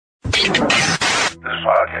This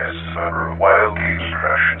podcast is a member of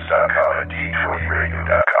WildGamesProductions.com and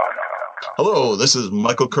D20Radio.com. Hello, this is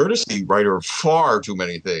Michael Curtis, the writer of Far Too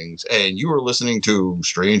Many Things, and you are listening to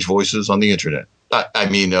Strange Voices on the Internet.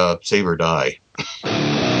 Save or Die. You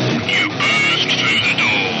burst through the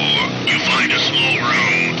door. You find a small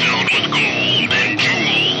room filled with gold and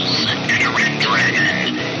jewels and a red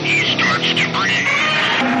dragon. He starts to breathe.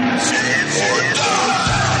 Save or die!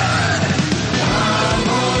 I'm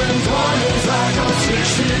rolling 20s like a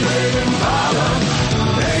 60 waving bottle.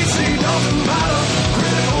 AC doesn't matter.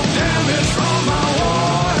 Critical damage from my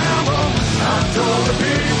warhammer. I drove the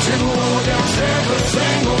beach and wore down every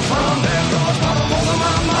single from that cross bottom over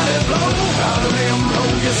my mighty blow. I lay 'em low,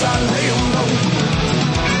 yes I lay 'em low.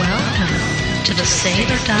 Welcome to the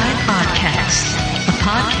Save or Die podcast, a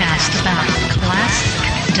podcast about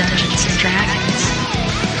classic Dungeons and Dragons.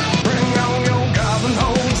 Bring on your goblin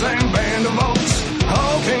holes and band of oaks,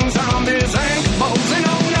 hulking zombies and foes. And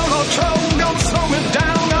oh no, no troll, don't slow me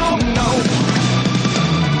down, oh no.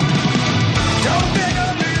 Go big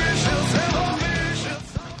ambitious and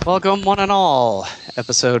ambitious. Welcome, one and all.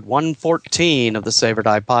 Episode 114 of the Save or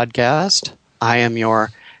Die podcast. I am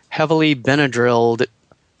your heavily Benadrylled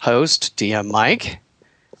host, DM Mike,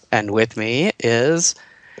 and with me is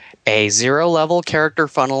a zero-level character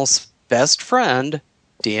funnel's best friend,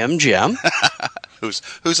 DM Jim.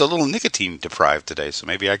 who's a little nicotine deprived today, so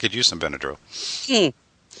maybe I could use some Benadryl.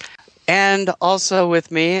 And also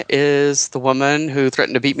with me is the woman who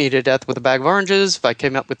threatened to beat me to death with a bag of oranges if I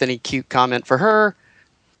came up with any cute comment for her,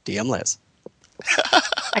 DM Liz.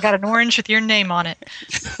 I got an orange with your name on it.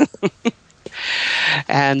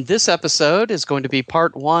 And this episode is going to be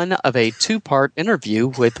part one of a two-part interview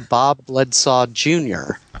with Bob Bledsaw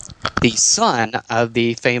Jr., the son of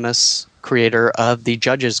the famous creator of the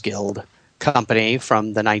Judges Guild company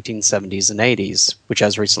from the 1970s and 80s, which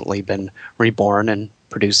has recently been reborn and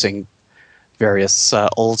producing various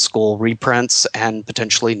old-school reprints and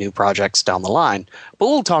potentially new projects down the line. But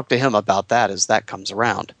we'll talk to him about that as that comes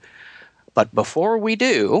around. But before we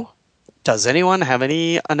do, does anyone have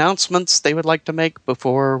any announcements they would like to make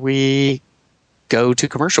before we go to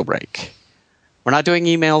commercial break? We're not doing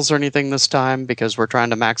emails or anything this time because we're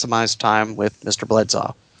trying to maximize time with Mr.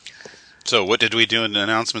 Bledsaw. So what did we do in the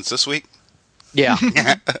announcements this week? Yeah.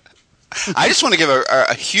 I just want to give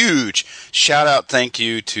a huge shout-out thank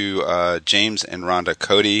you to James and Rhonda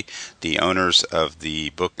Cody, the owners of the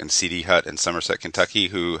Book and CD Hut in Somerset, Kentucky,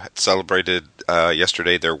 who celebrated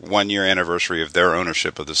yesterday their 1-year anniversary of their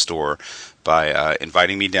ownership of the store by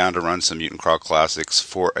inviting me down to run some Mutant Crawl Classics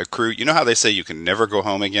for a crew. You know how they say you can never go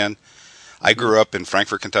home again? I grew up in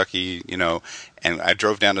Frankfort, Kentucky, and I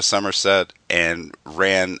drove down to Somerset and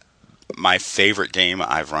ran my favorite game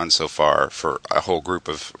I've run so far for a whole group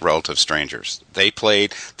of relative strangers. They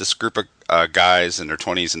played, this group of guys in their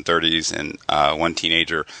 20s and 30s and one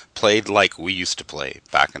teenager played like we used to play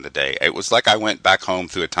back in the day. It was like I went back home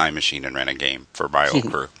through a time machine and ran a game for my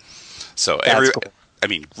old crew. So cool.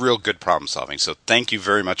 Real good problem solving. So thank you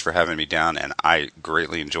very much for having me down, and I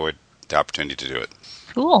greatly enjoyed the opportunity to do it.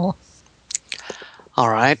 Cool. All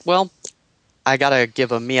right. Well, I got to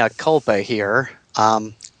give a mea culpa here.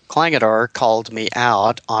 Clangador called me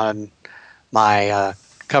out on my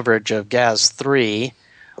coverage of Gaz 3,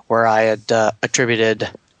 where I had attributed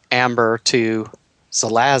Amber to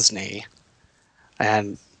Zelazny,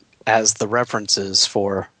 and as the references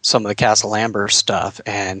for some of the Castle Amber stuff,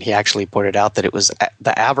 and he actually pointed out that it was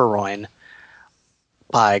the Averoyne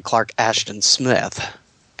by Clark Ashton Smith.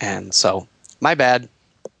 And so, my bad.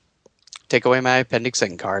 Take away my Appendix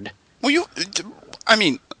N card. Well,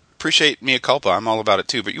 appreciate mea culpa. I'm all about it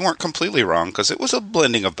too, but you weren't completely wrong because it was a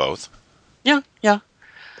blending of both. Yeah.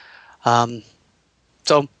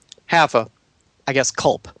 So half a, I guess,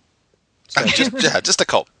 culp. So just a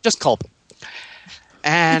culp. Just culp.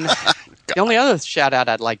 And the only other shout out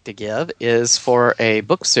I'd like to give is for a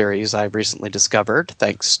book series I've recently discovered,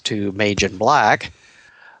 thanks to Mage in Black,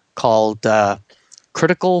 called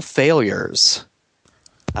Critical Failures,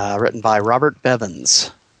 written by Robert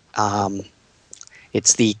Bevins.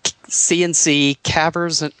 It's the C&C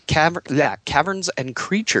Caverns and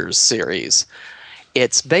Creatures series.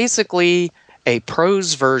 It's basically a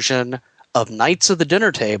prose version of Knights of the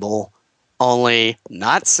Dinner Table, only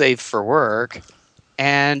not safe for work,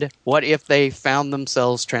 and what if they found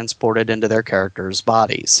themselves transported into their characters'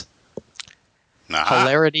 bodies.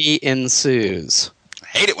 Hilarity ensues. I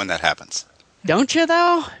hate it when that happens. Don't you,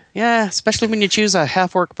 though? Yeah, especially when you choose a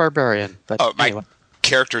half-orc barbarian. But anyway.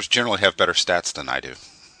 Characters generally have better stats than I do.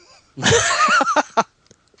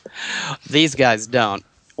 These guys don't.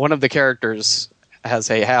 One of the characters as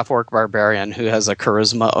a half-orc barbarian who has a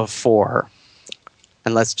charisma of 4.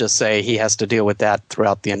 And let's just say he has to deal with that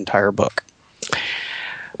throughout the entire book.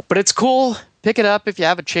 But it's cool. Pick it up if you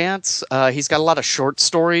have a chance. He's got a lot of short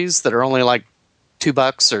stories that are only like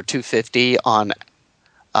 $2 or $2.50 on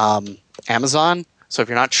Amazon. So if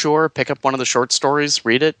you're not sure, pick up one of the short stories,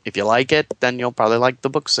 read it. If you like it, then you'll probably like the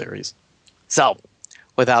book series. So,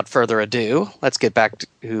 without further ado, let's get back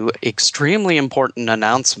to extremely important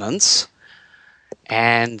announcements.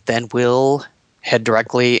 And then we'll head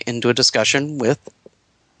directly into a discussion with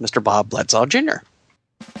Mr. Bob Bledsaw Jr.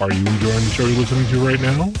 Are you enjoying the show you're listening to right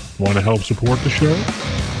now? Want to help support the show?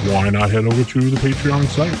 Why not head over to the Patreon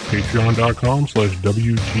site,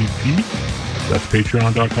 patreon.com/WGP. That's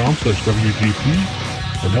patreon.com/WGP.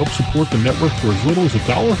 And help support the network for as little as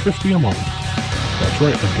 $1.50 a month. That's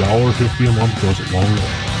right, $1.50 a month goes a long way.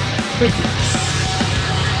 Thank you.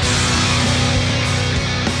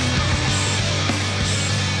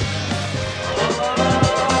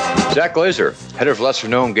 Zach Glazer, head of Lesser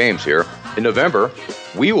Known Games here. In November,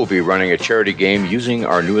 we will be running a charity game using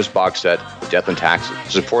our newest box set, Death and Taxes,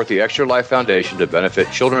 to support the Extra Life Foundation to benefit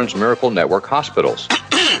Children's Miracle Network hospitals.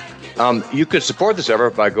 You could support this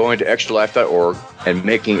effort by going to extralife.org and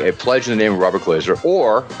making a pledge in the name of Robert Glazer,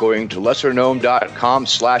 or going to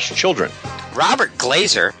lesserknown.com/children. Robert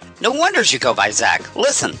Glazer? No wonders you go by Zach.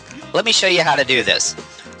 Listen, let me show you how to do this.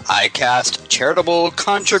 I cast charitable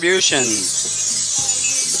contribution.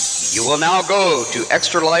 You will now go to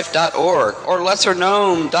extralife.org or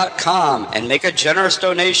lesserknown.com and make a generous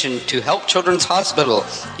donation to help Children's Hospital.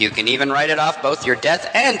 You can even write it off both your death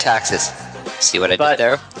and taxes. See what I did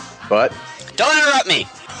there? But don't interrupt me.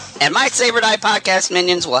 And my Saber Die podcast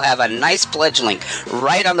minions will have a nice pledge link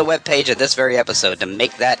right on the webpage of this very episode to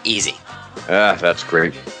make that easy. That's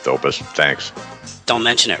great, Dopus. Thanks. Don't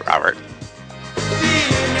mention it, Robert.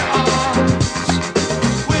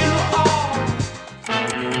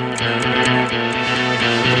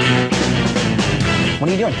 What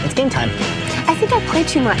are you doing? It's game time. I think I play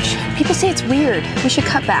too much. People say it's weird. We should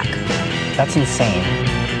cut back. That's insane.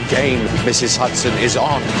 Game, Mrs. Hudson, is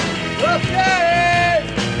on. Okay!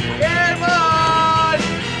 Game on!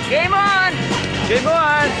 Game on! Game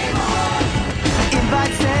on!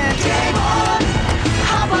 Invite said, game on!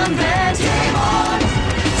 Hop on bed, game on!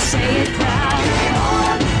 Say it proud, game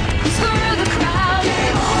on! Screw the crowd,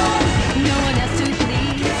 game on! No one else to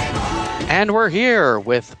please, game on! And we're here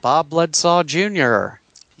with Bob Bledsaw Jr.,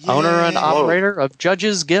 owner and operator of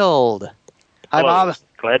Judges Guild. Hi, Bob.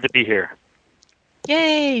 Glad to be here.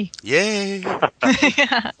 Yay! Yay!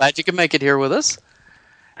 Glad you can make it here with us.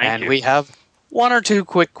 Thank you. We have one or two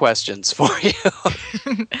quick questions for you.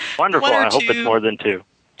 Wonderful. I hope it's more than 2.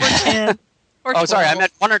 Or 10. Or 12. Sorry. I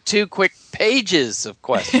meant one or two quick pages of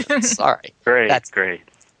questions. Sorry. Great. That's great.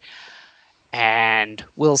 And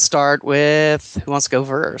we'll start with, who wants to go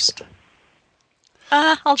first?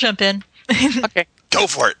 I'll jump in. Okay. Go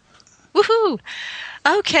for it. Woohoo!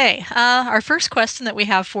 Okay. Our first question that we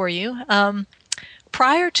have for you.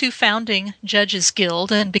 Prior to founding Judges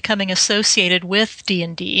Guild and becoming associated with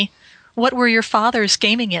D&D, what were your father's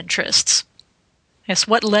gaming interests? Yes,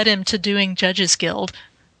 what led him to doing Judges Guild?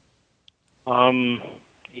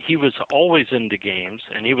 He was always into games,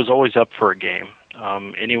 and he was always up for a game.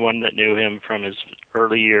 Anyone that knew him from his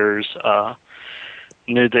early years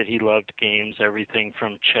knew that he loved games, everything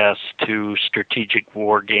from chess to strategic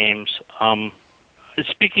war games.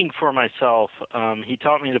 Speaking for myself, he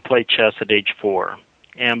taught me to play chess at age 4.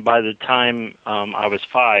 And by the time I was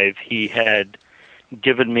 5, he had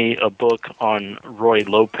given me a book on Roy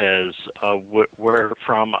Lopez, where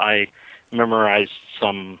from I memorized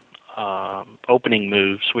some opening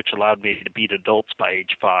moves, which allowed me to beat adults by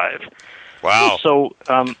age 5. Wow. So,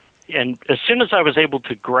 and as soon as I was able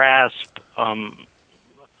to grasp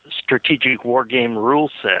strategic war game rule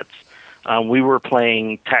sets, we were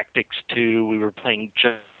playing Tactics 2, we were playing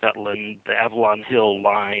Jutland, the Avalon Hill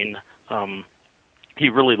line. He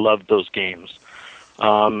really loved those games.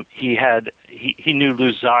 He knew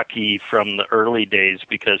Lou Zaki from the early days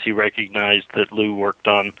because he recognized that Lou worked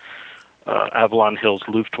on Avalon Hill's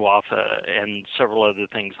Luftwaffe and several other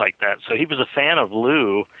things like that. So he was a fan of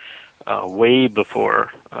Lou way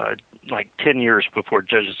before, like 10 years before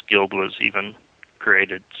Judges Guild was even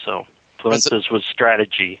created. So influences was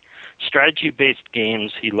strategy-based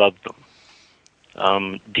games. He loved them.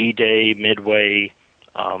 D-Day, Midway,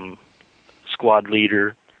 Squad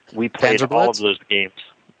Leader. We played all of those games.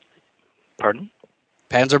 Pardon?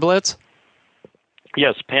 Panzer Blitz?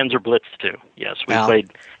 Yes, Panzer Blitz too. Yes, we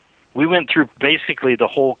played. We went through basically the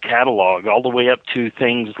whole catalog, all the way up to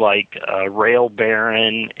things like Rail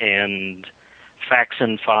Baron and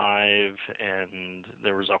Faxon 5, and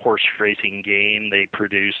there was a horse racing game they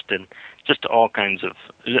produced, and just all kinds of...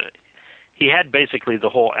 He had basically the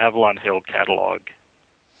whole Avalon Hill catalog.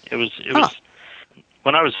 It was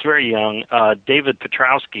when I was very young, David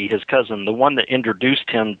Petrowski, his cousin, the one that introduced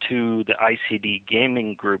him to the ICD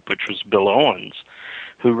gaming group, which was Bill Owens,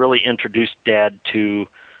 who really introduced Dad to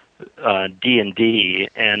D&D,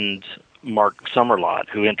 and Mark Summerlot,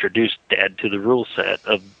 who introduced Dad to the rule set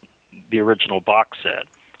of the original box set.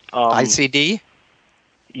 ICD?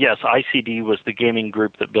 Yes, ICD was the gaming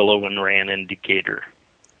group that Bill Owen ran in Decatur.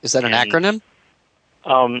 Is that an acronym?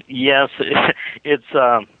 Yes,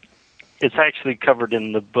 it's actually covered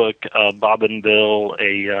in the book Bob and Bill,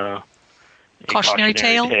 a cautionary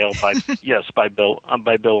tale by Bill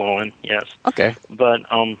Owen. Yes. Okay. But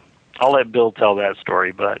I'll let Bill tell that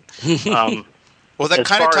story. But well, that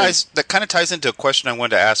kind of ties into a question I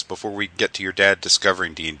wanted to ask before we get to your dad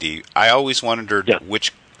discovering D&D. I always wondered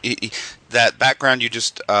which that background you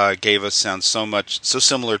just gave us sounds so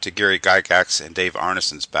similar to Gary Gygax and Dave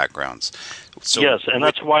Arneson's backgrounds. So yes, and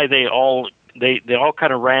that's why they all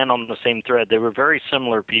kind of ran on the same thread. They were very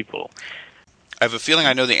similar people. I have a feeling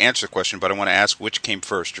I know the answer to the question, but I want to ask which came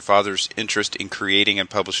first, your father's interest in creating and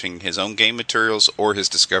publishing his own game materials or his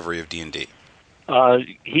discovery of D&D?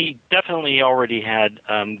 He definitely already had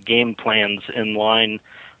game plans in line.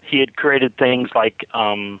 He had created things like...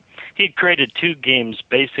 he had created 2 games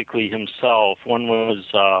basically himself. One was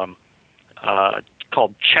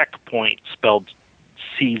called Checkpoint, spelled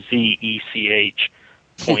C-Z-E-C-H,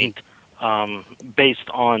 point, based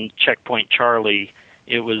on Checkpoint Charlie.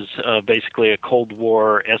 It was basically a Cold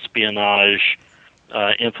War espionage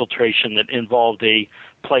infiltration that involved a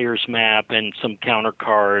player's map and some counter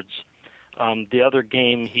cards. The other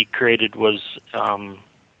game he created was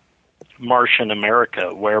Martian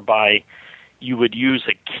America, whereby you would use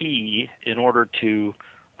a key in order to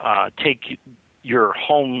take your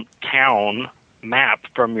hometown map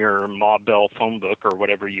from your Ma Bell phone book or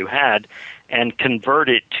whatever you had and convert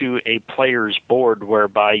it to a player's board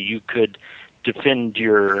whereby you could defend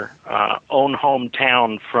your own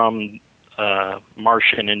hometown from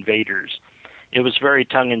Martian invaders. It was very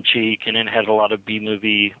tongue-in-cheek, and it had a lot of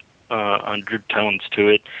B-movie undertones to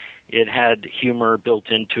it. It had humor built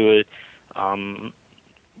into it.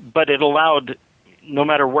 But it allowed, no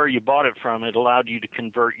matter where you bought it from, it allowed you to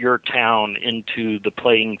convert your town into the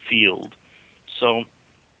playing field. So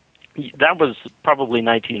that was probably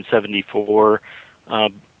 1974,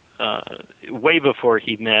 way before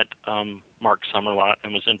he met Mark Summerlot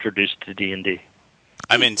and was introduced to D&D.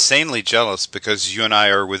 I'm insanely jealous because you and I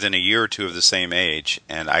are within a year or two of the same age,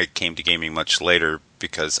 and I came to gaming much later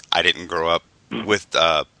because I didn't grow up with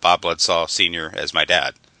Bob Bledsaw Sr. as my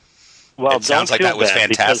dad. Well, it sounds like that was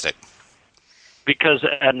fantastic. Because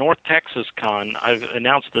at North Texas Con, I've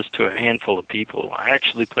announced this to a handful of people. I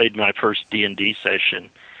actually played my first D&D session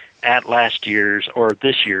at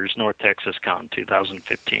this year's North Texas Con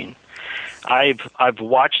 2015. I've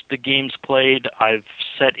watched the games played. I've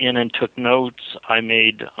sat in and took notes. I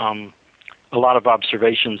made a lot of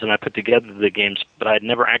observations, and I put together the games, but I'd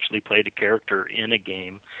never actually played a character in a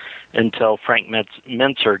game until Frank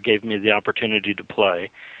Mentzer gave me the opportunity to play.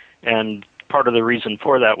 And part of the reason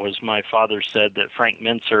for that was my father said that Frank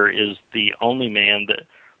Mentzer is the only man that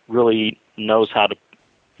really knows how to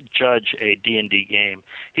judge a D&D game.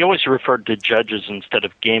 He always referred to judges instead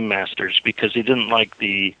of game masters because he didn't like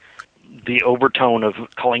the overtone of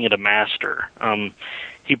calling it a master.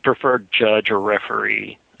 He preferred judge or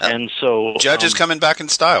referee. And so Judge is coming back in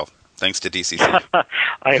style, thanks to DCC.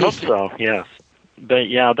 I hope so, yes. But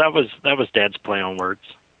yeah, that was Dad's play on words.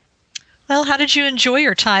 Well, how did you enjoy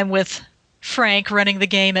your time with Frank running the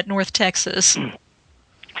game at North Texas?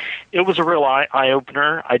 It was a real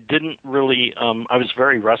eye-opener. I didn't really... I was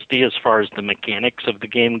very rusty as far as the mechanics of the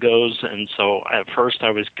game goes, and so at first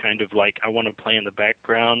I was kind of like, I want to play in the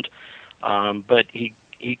background, but he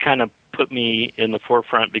kind of put me in the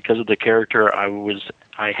forefront because of the character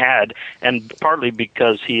I had, and partly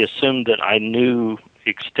because he assumed that I knew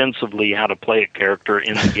extensively how to play a character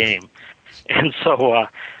in the game. And so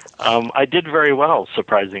I did very well,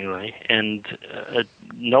 surprisingly, and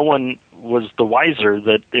no one was the wiser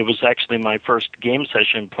that it was actually my first game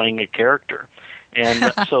session playing a character.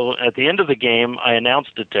 And so at the end of the game, I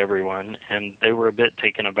announced it to everyone, and they were a bit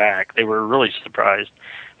taken aback. They were really surprised.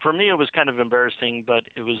 For me, it was kind of embarrassing, but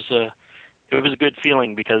it was a good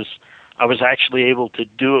feeling because I was actually able to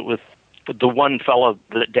do it with the one fellow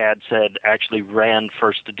that Dad said actually ran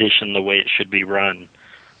first edition the way it should be run.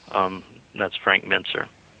 That's Frank Mentzer.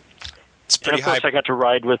 And of course, I got to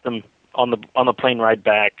ride with him on the plane ride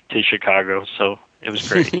back to Chicago, so it was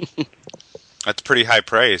great. That's pretty high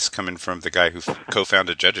praise coming from the guy who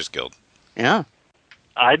co-founded Judges Guild. Yeah.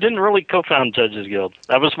 I didn't really co-found Judges Guild.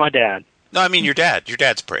 That was my dad. No, I mean your dad. Your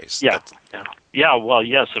dad's praise. Yeah. Yeah, well,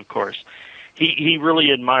 yes, of course. He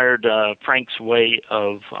really admired Frank's way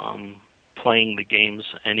of playing the games,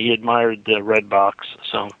 and he admired the red box.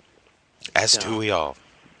 So, as do we all.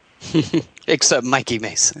 Except Mikey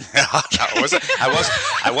Mason. I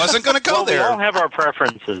wasn't going to go there. We all have our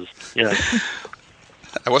preferences. Yeah.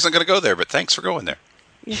 I wasn't going to go there, but thanks for going there.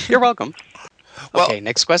 You're welcome. Well, okay,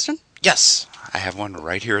 next question? Yes, I have one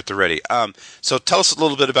right here at the ready. So tell us a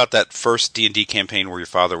little bit about that first D&D campaign where your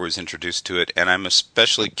father was introduced to it, and I'm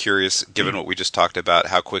especially curious, given what we just talked about,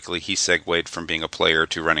 how quickly he segued from being a player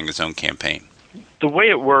to running his own campaign. The way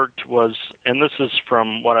it worked was, and this is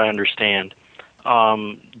from what I understand,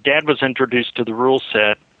 Dad was introduced to the rule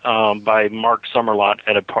set by Mark Summerlot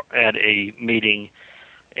at a meeting,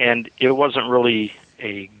 and it wasn't really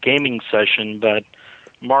a gaming session, but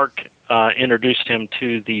Mark introduced him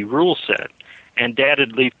to the rule set, and Dad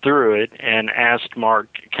had leafed through it and asked Mark,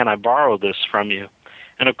 "Can I borrow this from you?"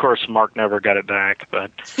 And of course, Mark never got it back.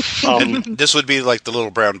 But this would be like the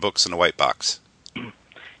little brown books in a white box.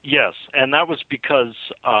 Yes, and that was because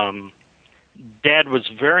Dad was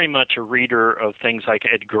very much a reader of things like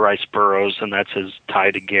Edgar Rice Burroughs, and that's his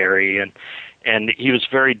tie to Gary, and he was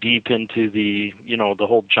very deep into the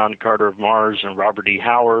whole John Carter of Mars and Robert E.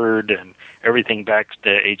 Howard and everything back to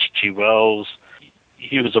H.G. Wells.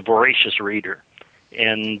 He was a voracious reader,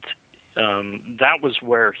 and that was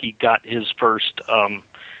where he got his first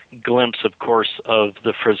glimpse, of course, of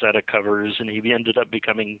the Frazetta covers, and he ended up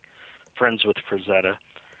becoming friends with Frazetta.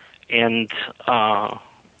 And how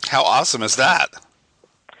awesome is that?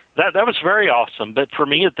 That was very awesome. But for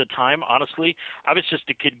me at the time, honestly, I was just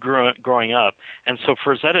a kid growing up, and so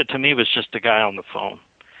Frazetta to me was just a guy on the phone.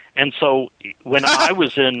 And so when I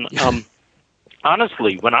was in,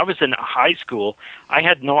 honestly, when I was in high school, I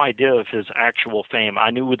had no idea of his actual fame. I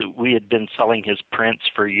knew that we had been selling his prints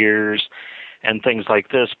for years and things like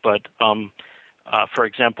this, but for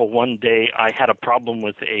example, one day I had a problem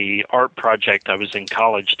with a art project. I was in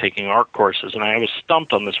college taking art courses, and I was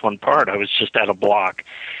stumped on this one part. I was just at a block.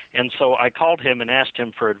 And so I called him and asked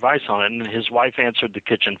him for advice on it, and his wife answered the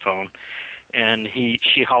kitchen phone. And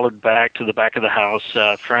she hollered back to the back of the house,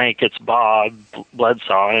 "Frank, it's Bob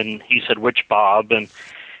Bledsaw." And he said, "Which Bob?" And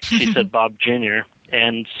she said, "Bob Jr."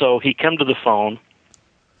 And so he came to the phone,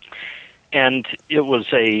 and it was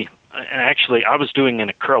and actually I was doing an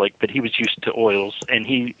acrylic, but he was used to oils, and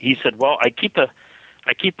he said, "Well, I keep a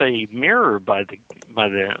mirror by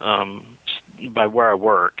where I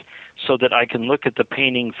work, so that I can look at the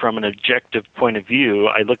painting from an objective point of view.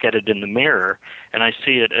 I look at it in the mirror, and I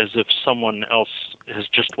see it as if someone else has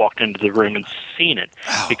just walked into the room and seen it.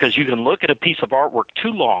 Because you can look at a piece of artwork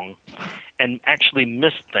too long and actually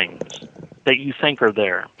miss things that you think are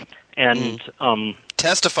there." And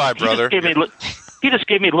testify, brother. He just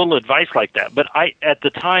gave me a little advice like that. But at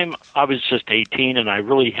the time, I was just 18, and I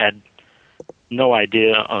really had no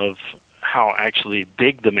idea of how actually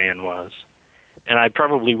big the man was. And I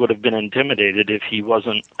probably would have been intimidated if he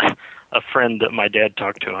wasn't a friend that my dad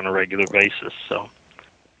talked to on a regular basis. So,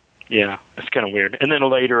 yeah, it's kind of weird. And then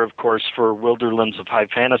later, of course, for Wilderlands of High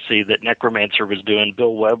Fantasy that Necromancer was doing,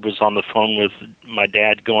 Bill Webb was on the phone with my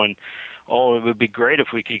dad going, "Oh, it would be great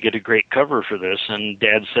if we could get a great cover for this." And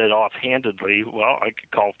Dad said offhandedly, "Well, I could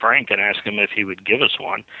call Frank and ask him if he would give us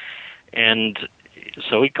one." And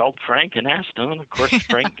so he called Frank and asked him, and of course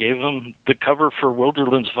Frank gave him the cover for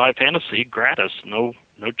Wilderlands of High Fantasy gratis, no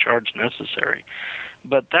charge necessary.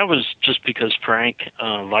 But that was just because Frank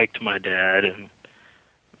liked my dad, and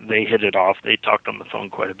they hit it off. They talked on the phone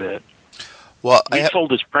quite a bit. Well, we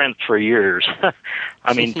sold his prints for years.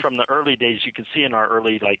 I mean, from the early days, you can see in our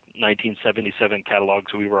early 1977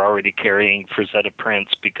 catalogs, we were already carrying Frazetta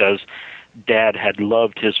prints because Dad had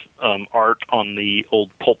loved his art on the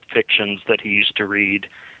old pulp fictions that he used to read,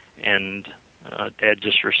 and Dad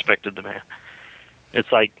just respected the man.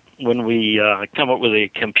 It's like when we come up with a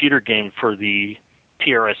computer game for the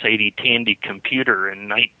TRS-80 Tandy computer in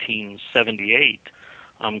 1978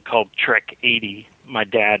 called Trek 80. My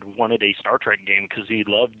dad wanted a Star Trek game because he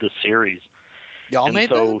loved the series. Y'all made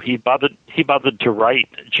so that? he bothered to write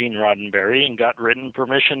Gene Roddenberry and got written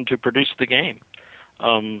permission to produce the game.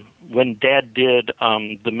 When Dad did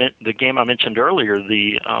the game I mentioned earlier,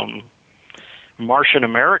 the Martian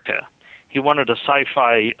America, he wanted a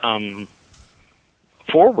sci-fi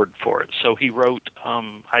forward for it, so he wrote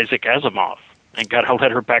Isaac Asimov and got a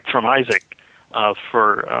letter back from Isaac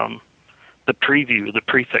for the preview, the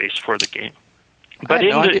preface for the game. But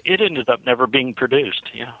it ended up never being produced,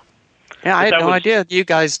 yeah. Yeah, I had no idea you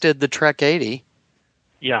guys did the Trek 80.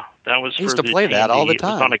 Yeah, that was I used for to play the that all the It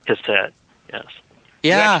was time. on a cassette. Yes.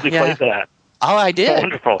 Yeah, you actually played that. Oh, I did.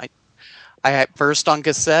 Wonderful. I had first on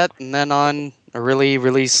cassette and then on a really,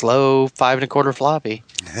 really slow 5 1/4 floppy.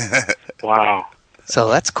 Wow. So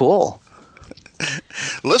that's cool.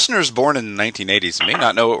 Listeners born in the 1980s may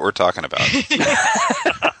not know what we're talking about.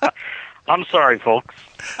 I'm sorry, folks.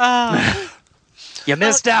 You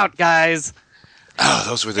missed out, guys. Oh,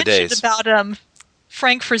 those were the mentioned days. About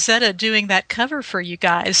Frank Frazetta doing that cover for you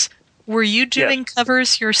guys. Were you doing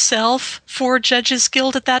covers yourself for Judges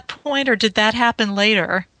Guild at that point, or did that happen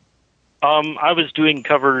later? I was doing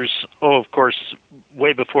covers, of course,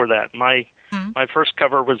 way before that. My first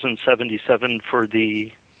cover was in 1977 for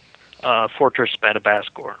the Fortress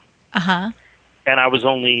Madagascar. Uh-huh. And I was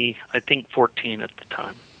only, I think, 14 at the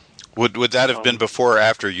time. Would that have been before or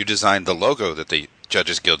after you designed the logo that the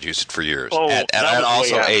Judges Guild used for years? Oh, at that was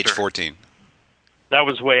also way age after. 14. That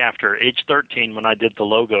was way after. Age 13 when I did the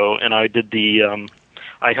logo, and I did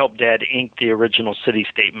I helped Dad ink the original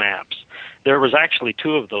city-state maps. There was actually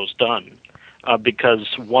 2 of those done because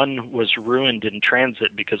one was ruined in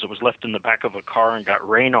transit because it was left in the back of a car and got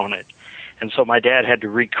rain on it. And so my dad had to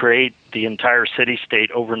recreate the entire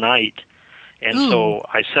city-state overnight. And so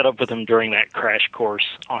I set up with him during that crash course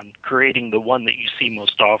on creating the one that you see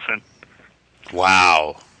most often.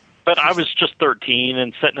 Wow. But I was just 13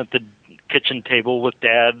 and sitting at the kitchen table with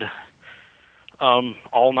Dad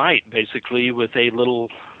all night, basically, with a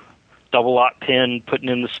little double-aught pen, putting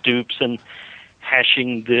in the stoops and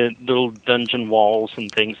hashing the little dungeon walls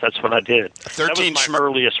and things. That's what I did. That was my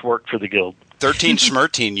earliest work for the Guild. 13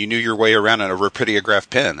 Schmerteen, you knew your way around in a rapidograph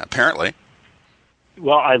pen, apparently.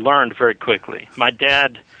 Well, I learned very quickly. My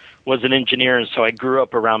dad was an engineer, and so I grew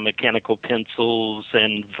up around mechanical pencils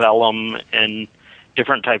and vellum and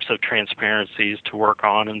different types of transparencies to work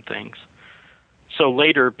on and things. So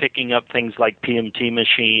later, picking up things like PMT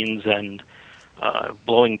machines and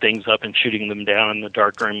blowing things up and shooting them down in the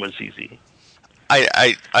darkroom was easy.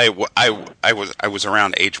 I was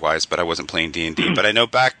around age-wise, but I wasn't playing D&D. But I know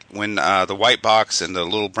back when the white box and the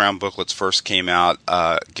little brown booklets first came out,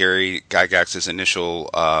 Gary Gygax's initial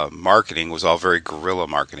marketing was all very guerrilla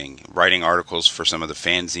marketing, writing articles for some of the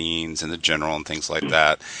fanzines and the General and things like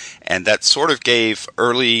that. And that sort of gave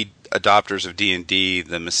early adopters of D&D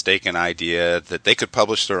the mistaken idea that they could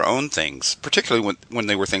publish their own things, particularly when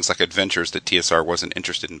they were things like adventures that TSR wasn't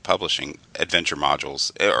interested in publishing, adventure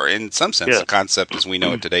modules, or in some sense the concept as we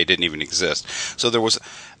know it today didn't even exist. So there was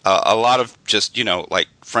a lot of just, like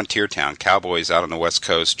Frontier Town, cowboys out on the West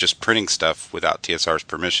Coast just printing stuff without TSR's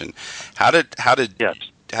permission. How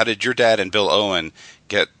did your dad and Bill Owen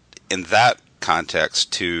get in that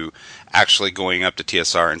context to actually going up to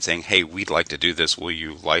TSR and saying, hey, we'd like to do this, will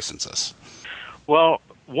you license us? Well,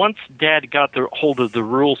 once Dad got the hold of the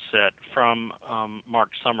rule set from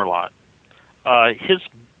Mark Summerlot, his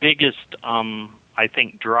biggest, I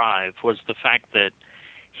think, drive was the fact that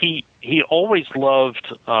he always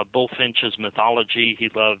loved Bullfinch's mythology. He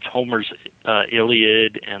loved Homer's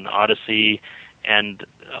Iliad and Odyssey and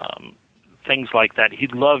things like that. He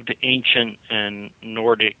loved ancient and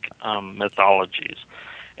Nordic mythologies.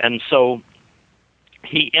 And so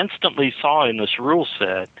he instantly saw in this rule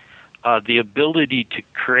set the ability to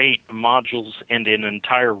create modules and an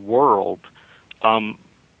entire world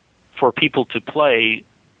for people to play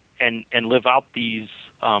and live out these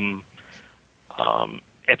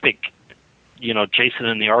epic, Jason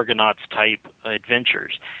and the Argonauts type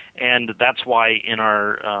adventures. And that's why in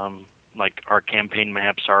our our campaign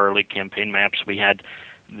maps, our early campaign maps, we had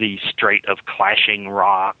the Strait of Clashing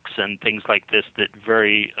Rocks and things like this that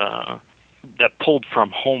that pulled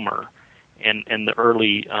from Homer and the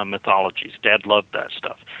early mythologies. Dad loved that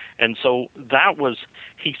stuff. And so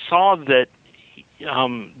he saw that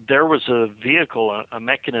there was a vehicle, a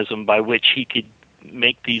mechanism by which he could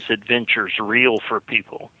make these adventures real for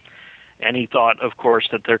people. And he thought, of course,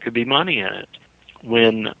 that there could be money in it.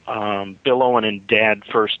 When Bill Owen and Dad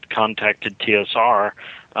first contacted TSR,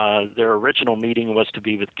 their original meeting was to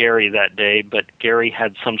be with Gary that day, but Gary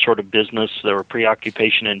had some sort of business, there were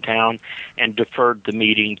preoccupation in town, and deferred the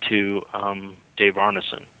meeting to Dave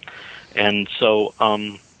Arneson. And so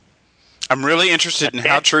I'm really interested in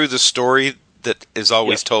how true the story that is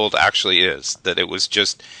always told actually is, that it was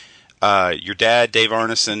just your dad, Dave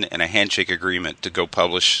Arneson, and a handshake agreement to go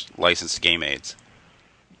publish licensed game aids.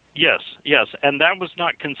 Yes, and that was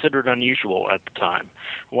not considered unusual at the time.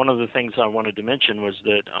 One of the things I wanted to mention was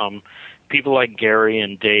that people like Gary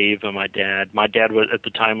and Dave and my dad was, at the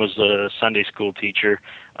time, was a Sunday school teacher.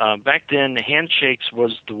 Back then, handshakes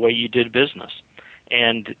was the way you did business,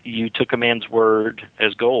 and you took a man's word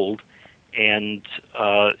as gold, and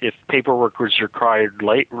if paperwork was required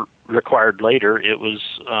later, it was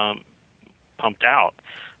pumped out.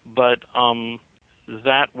 But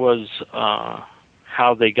that was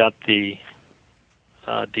how they got the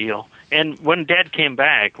deal. And when Dad came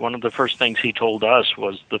back, one of the first things he told us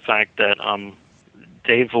was the fact that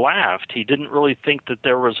Dave laughed. He didn't really think that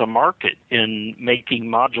there was a market in making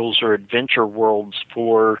modules or adventure worlds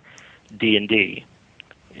for D&D.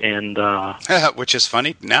 And which is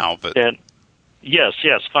funny now, but yes,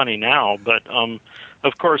 funny now. But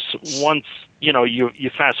of course, once you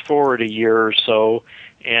fast forward a year or so,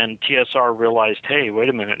 and TSR realized, hey, wait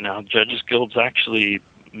a minute now, Judges Guild's actually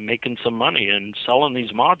making some money and selling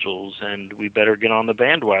these modules, and we better get on the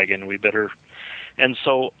bandwagon. And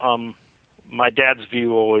so my dad's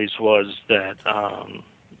view always was that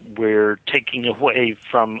we're taking away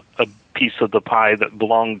from a piece of the pie that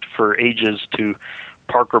belonged for ages to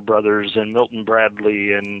Parker Brothers and Milton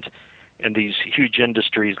Bradley and these huge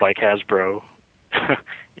industries like Hasbro.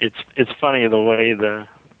 It's funny the way the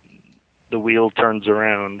wheel turns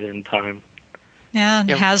around in time. Yeah, and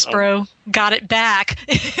Hasbro got it back.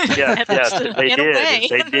 Yes, they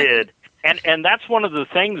did. And that's one of the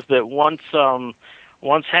things that once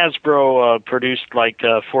Hasbro produced like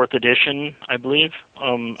fourth edition, I believe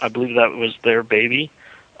that was their baby.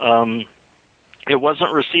 It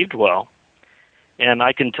wasn't received well, and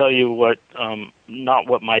I can tell you not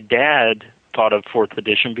what my dad thought of fourth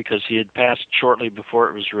edition because he had passed shortly before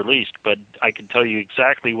it was released, but I can tell you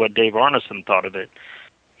exactly what Dave Arneson thought of it.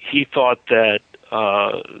 He thought that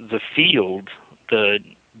the field, the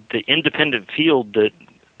independent field that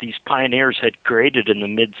these pioneers had created in the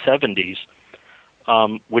mid-'70s,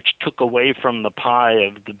 which took away from the pie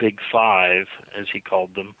of the big five, as he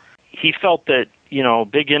called them. He felt that,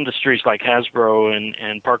 big industries like Hasbro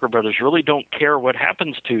and Parker Brothers really don't care what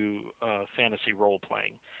happens to fantasy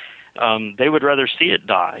role-playing. They would rather see it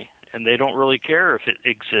die, and they don't really care if it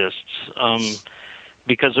exists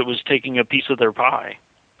because it was taking a piece of their pie.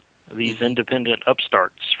 These independent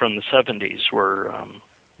upstarts from the 70s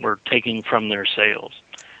were taking from their sales.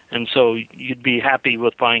 And so you'd be happy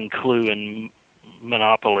with buying Clue and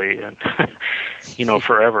Monopoly and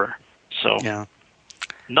forever. So yeah.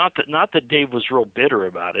 Not that Dave was real bitter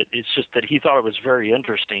about it. It's just that he thought it was very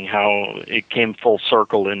interesting how it came full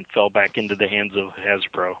circle and fell back into the hands of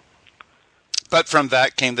Hasbro. But from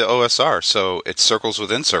that came the OSR, so it's circles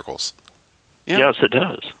within circles. Yeah. Yes, it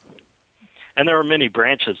does. And there are many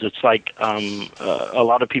branches. It's like a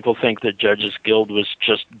lot of people think that Judges Guild was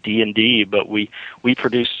just D&D, but we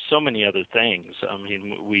produced so many other things. I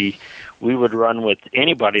mean, we would run with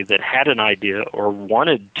anybody that had an idea or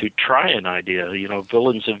wanted to try an idea.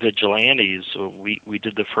 Villains and Vigilantes, we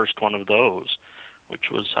did the first one of those,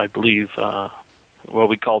 which was, I believe, what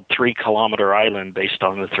we called 3 Kilometer Island, based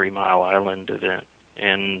on the 3 Mile Island event.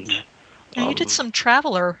 And you did some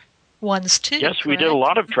Traveler ones too. Yes, correct? We did a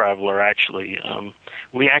lot of Traveler, actually.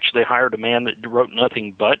 We actually hired a man that wrote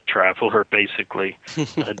nothing but Traveler, basically,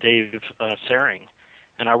 Dave Sering.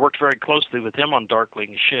 And I worked very closely with him on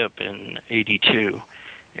Darkling Ship in '82.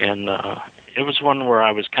 And it was one where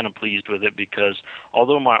I was kind of pleased with it because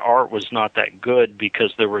although my art was not that good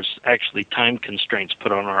because there was actually time constraints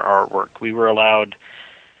put on our artwork, we were allowed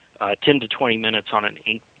 10 to 20 minutes on an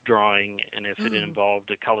ink drawing, and if it involved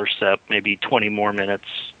a color set, maybe 20 more minutes.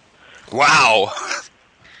 Wow.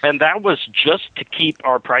 And that was just to keep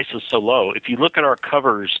our prices so low. If you look at our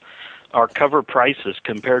covers, our cover prices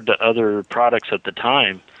compared to other products at the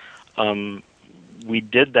time, we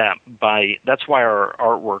did that that's why our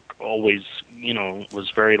artwork always,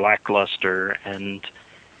 was very lackluster, and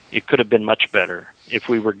it could have been much better if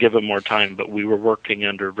we were given more time, but we were working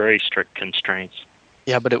under very strict constraints.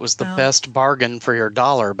 Yeah, but it was the best bargain for your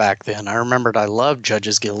dollar back then. I remembered I loved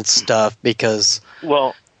Judges Guild stuff because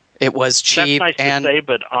it was cheap. That's nice to say,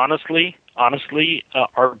 but honestly,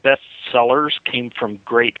 our best sellers came from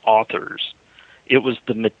great authors. It was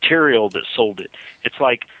the material that sold it. It's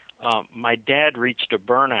like my dad reached a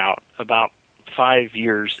burnout about 5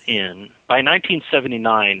 years in. By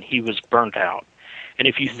 1979, he was burnt out. And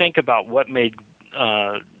if you think about what made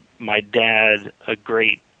my dad a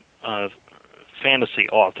great fantasy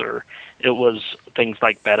author, it was things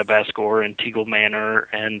like Badabaskor and Teagle Manor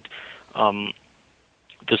and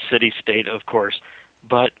the City-State, of course.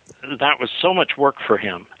 But that was so much work for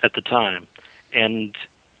him at the time, and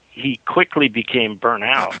he quickly became burnt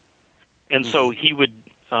out. And so he would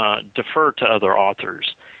defer to other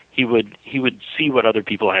authors. He would see what other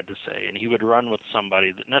people had to say, and he would run with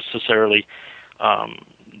somebody that necessarily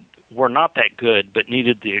were not that good but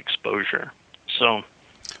needed the exposure. So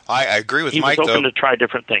I agree with he Mike, was open though. to try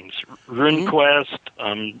different things. RuneQuest,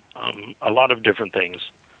 a lot of different things.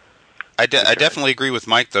 I definitely agree with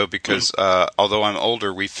Mike, though, because although I'm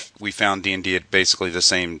older, we found D&D at basically the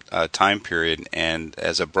same time period, and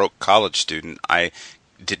as a broke college student, I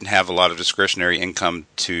didn't have a lot of discretionary income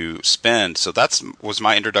to spend, so was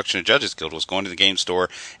my introduction to Judges Guild, was going to the game store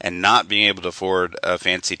and not being able to afford a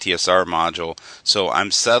fancy TSR module, so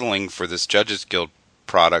I'm settling for this Judges Guild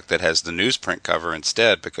product that has the newsprint cover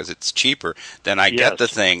instead because it's cheaper. Then I get the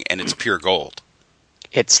thing, and it's pure gold.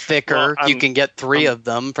 It's thicker. You can get 3 of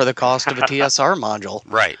them for the cost of a TSR module.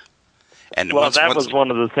 Right. And that was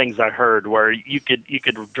one of the things I heard, where you could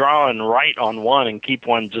draw and write on one and keep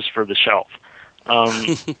one just for the shelf.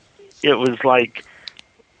 It was like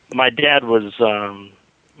my dad was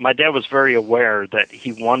very aware that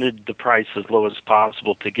he wanted the price as low as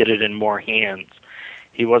possible to get it in more hands.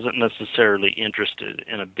 He wasn't necessarily interested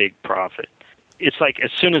in a big profit. It's like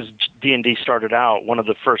as soon as D&D started out, one of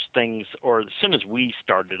the first things, or as soon as we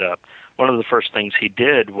started up, one of the first things he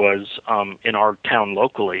did was, in our town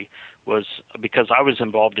locally, was because I was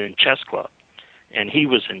involved in chess club, and he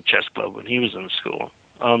was in chess club when he was in school.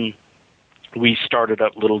 We started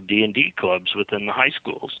up little D&D clubs within the high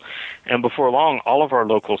schools, and before long, all of our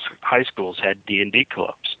local high schools had D&D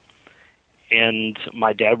clubs. And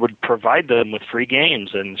my dad would provide them with free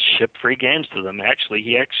games and ship free games to them.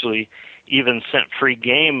 He actually even sent free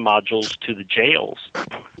game modules to the jails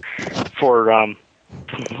for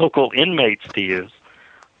local inmates to use.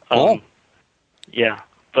 Yeah,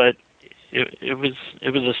 but it was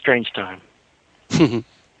a strange time.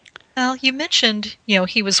 Well, you mentioned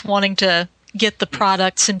he was wanting to get the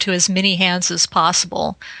products into as many hands as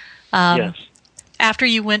possible. Yes. After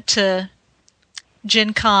you went to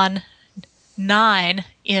Gen Con 9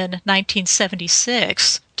 in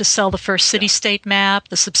 1976 to sell the first city-state map,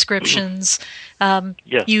 the subscriptions,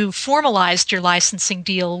 you formalized your licensing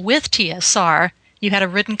deal with TSR. You had a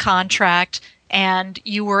written contract, and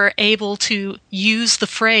you were able to use the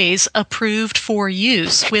phrase approved for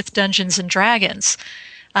use with Dungeons & Dragons.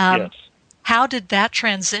 How did that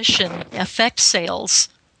transition affect sales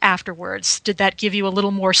afterwards? Did that give you a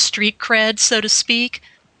little more street cred, so to speak?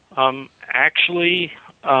 Actually,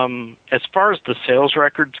 as far as the sales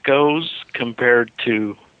records goes, compared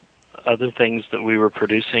to other things that we were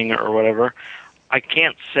producing or whatever, I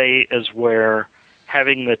can't say as where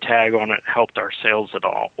having the tag on it helped our sales at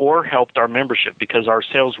all, or helped our membership, because our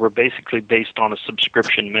sales were basically based on a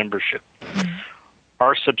subscription membership.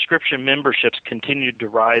 Our subscription memberships continued to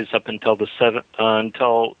rise up until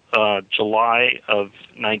July of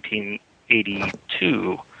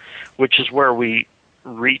 1982, which is where we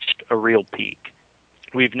reached a real peak.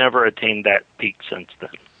 We've never attained that peak since then.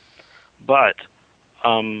 But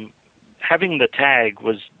having the tag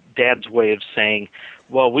was Dad's way of saying,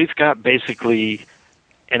 well, we've got basically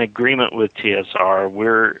an agreement with TSR.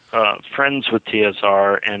 We're friends with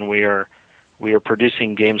TSR, and we are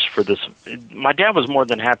producing games for this. My dad was more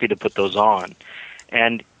than happy to put those on,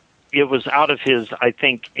 and it was out of his, I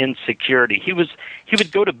think, insecurity. He would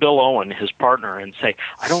go to Bill Owen, his partner, and say,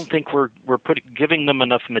 "I don't think we're giving them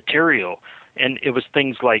enough material," and it was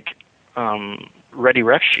things like ready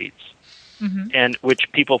ref sheets, and which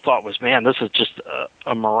people thought was, man, this is just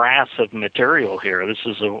a morass of material here. This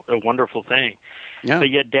is a wonderful thing. Yeah.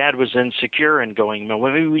 But yet Dad was insecure and going, well,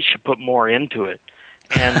 maybe we should put more into it.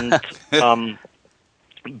 And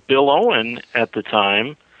Bill Owen at the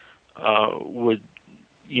time would,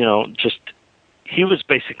 he was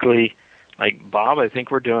basically like, Bob, I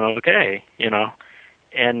think we're doing okay,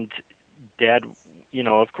 and Dad,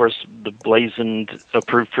 of course, the blazoned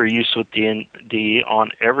approved for use with D&D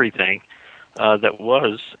on everything that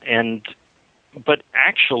was, but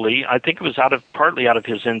actually, I think it was partly out of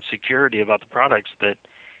his insecurity about the products that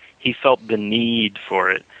he felt the need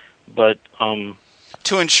for it, but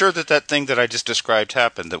to ensure that thing that I just described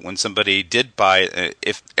happened, that when somebody did buy,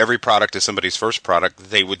 if every product is somebody's first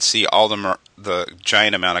product, they would see all the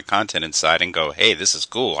giant amount of content inside and go, hey, this is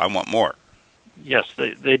cool, I want more. Yes,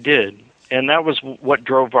 they did. And that was what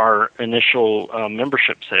drove our initial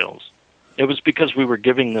membership sales. It was because we were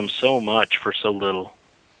giving them so much for so little.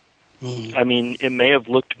 I mean, it may have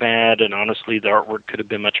looked bad, and honestly, the artwork could have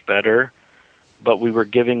been much better, but we were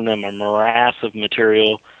giving them a morass of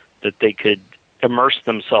material that they could immerse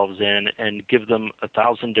themselves in and give them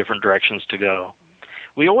 1,000 different directions to go.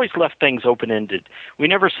 We always left things open-ended. We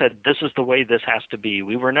never said, this is the way this has to be.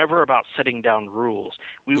 We were never about setting down rules.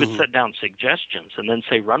 We would set down suggestions and then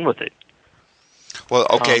say, run with it. Well,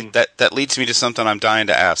 okay, that leads me to something I'm dying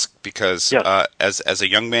to ask, because as a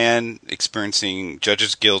young man experiencing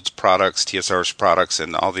Judges Guild's products, TSR's products,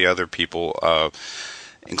 and all the other people,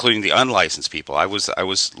 including the unlicensed people. I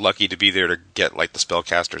was lucky to be there to get like the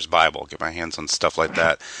Spellcaster's Bible, get my hands on stuff like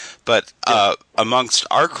that. But amongst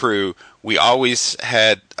our crew, we always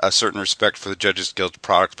had a certain respect for the Judges Guild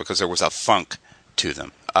products because there was a funk to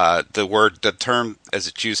them. The term as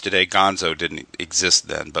it's used today, gonzo, didn't exist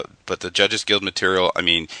then, but the Judges Guild material, I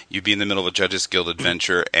mean, you'd be in the middle of a Judges Guild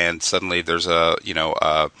adventure and suddenly there's a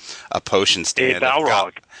potion stand. A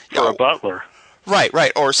Balrog for a butler.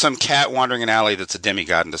 Right, or some cat wandering an alley that's a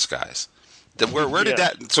demigod in disguise. Where did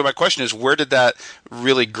that? So my question is, where did that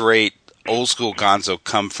really great old school gonzo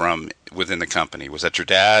come from within the company? Was that your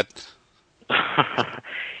dad?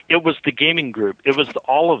 It was the gaming group. It was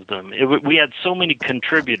all of them. We had so many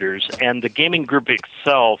contributors, and the gaming group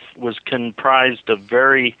itself was comprised of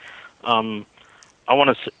very, I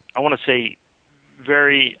want to say,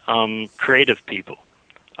 very creative people.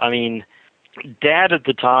 I mean, Dad at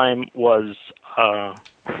the time was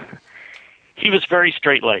he was very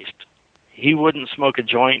straight-laced. He wouldn't smoke a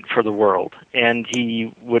joint for the world, and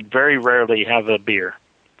he would very rarely have a beer.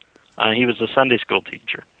 He was a Sunday school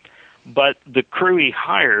teacher. But the crew he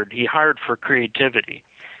hired for creativity.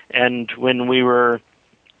 And when we were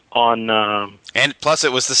on... and plus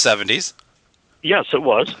it was the 70s. Yes, it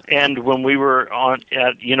was. And when we were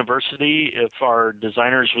at university, if our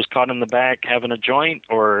designers was caught in the back having a joint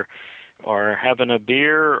or having a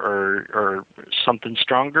beer or something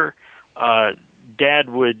stronger, Dad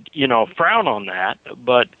would, frown on that,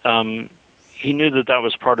 but he knew that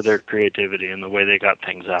was part of their creativity and the way they got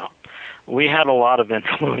things out. We had a lot of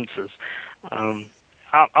influences.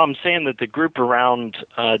 I'm saying that the group around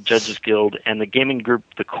Judges Guild and the gaming group,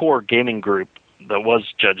 the core gaming group that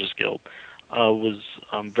was Judges Guild, was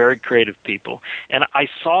very creative people. And I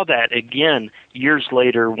saw that again years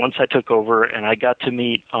later once I took over and I got to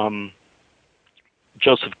meet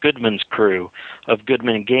Joseph Goodman's crew of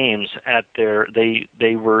Goodman Games at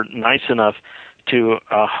they were nice enough to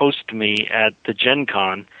host me at the Gen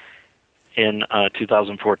Con in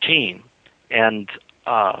 2014. And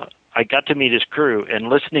I got to meet his crew, and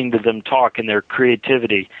listening to them talk and their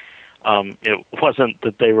creativity, it wasn't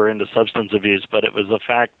that they were into substance abuse, but it was the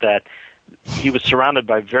fact that he was surrounded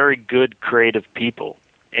by very good creative people,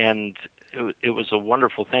 and it was a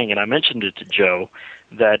wonderful thing. And I mentioned it to Joe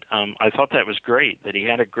that I thought that was great, that he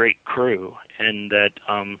had a great crew, and that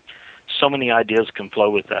so many ideas can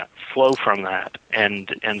flow from that,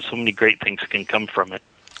 and so many great things can come from it.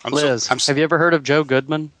 Liz, have you ever heard of Joe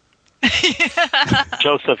Goodman?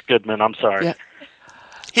 Joseph Goodman, I'm sorry. Yeah.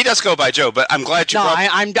 He does go by Joe, but I'm glad you brought...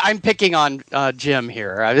 I'm picking on Jim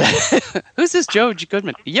here. Who's this Joe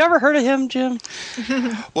Goodman? You ever heard of him, Jim?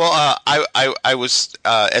 Well, I was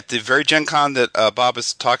at the very Gen Con that Bob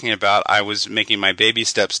is talking about. I was making my baby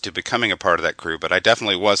steps to becoming a part of that crew, but I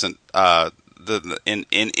definitely wasn't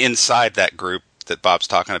inside that group that Bob's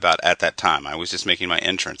talking about at that time. I was just making my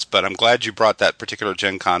entrance. But I'm glad you brought that particular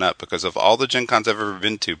Gen Con up, because of all the Gen Cons I've ever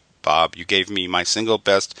been to, Bob, you gave me my single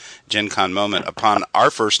best Gen Con moment upon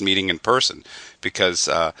our first meeting in person, because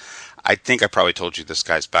I think I probably told you this,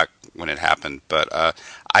 guys, back when it happened, but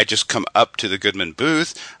I just come up to the Goodman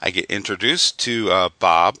booth, I get introduced to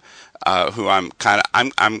Bob, who I'm kind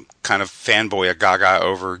of fanboy a gaga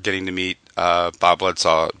over getting to meet Bob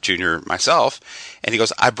Bledsaw Jr. myself, and he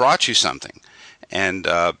goes, "I brought you something." And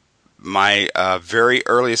my very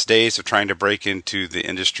earliest days of trying to break into the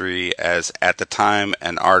industry as, at the time,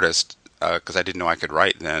 an artist, because I didn't know I could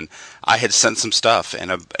write then, I had sent some stuff,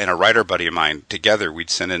 and a writer buddy of mine, together, we'd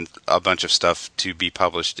sent in a bunch of stuff to be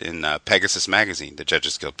published in Pegasus magazine, the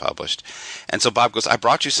Judges Guild published. And so Bob goes, "I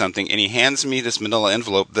brought you something," and he hands me this manila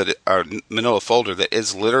envelope, manila folder that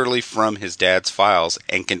is literally from his dad's files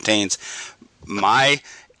and contains my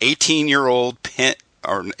 18-year-old pen,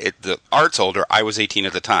 the art's older, I was 18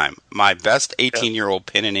 at the time. My best 18-year-old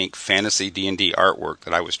pen and ink fantasy D&D artwork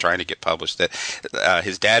that I was trying to get published, that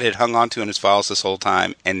his dad had hung on to in his files this whole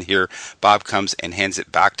time, and here Bob comes and hands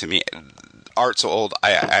it back to me. Art so old,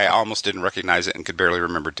 I almost didn't recognize it and could barely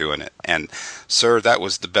remember doing it. And, sir, that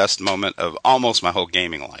was the best moment of almost my whole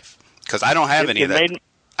gaming life, because I don't have any of that.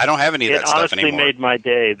 I don't have any of that stuff anymore. It honestly made my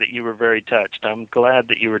day that you were very touched. I'm glad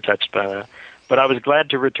that you were touched by that. But I was glad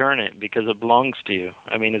to return it because it belongs to you.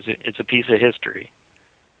 I mean, it's a piece of history.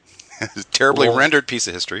 It's a terribly rendered piece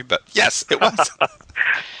of history, but yes, it was.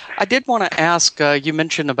 I did want to ask, you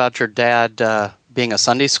mentioned about your dad being a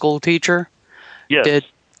Sunday school teacher. Yes.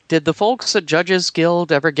 Did the folks at Judges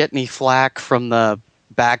Guild ever get any flack from the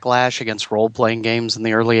backlash against role-playing games in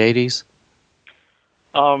the early 80s?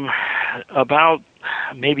 About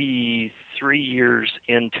maybe 3 years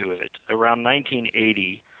into it, around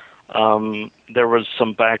 1980, there was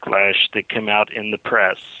some backlash that came out in the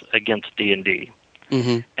press against D&D.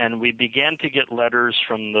 And we began to get letters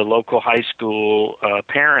from the local high school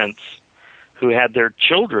parents who had their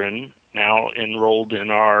children now enrolled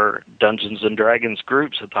in our Dungeons and Dragons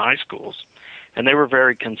groups at the high schools, and they were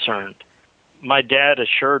very concerned. My dad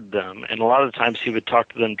assured them, and a lot of times he would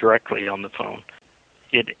talk to them directly on the phone.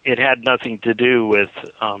 It had nothing to do with,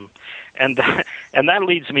 and that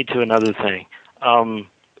leads me to another thing.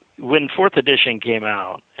 When 4th edition came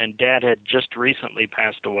out, and Dad had just recently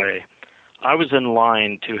passed away, I was in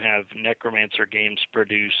line to have Necromancer Games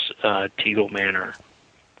produce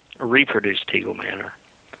reproduce Teagle Manor.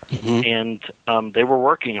 And they were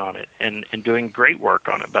working on it and doing great work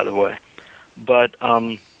on it, by the way. But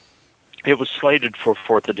it was slated for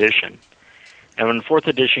 4th edition. And when 4th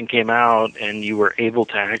edition came out and you were able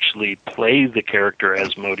to actually play the character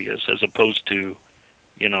Asmodeus as opposed to,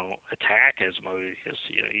 attack Asmodeus,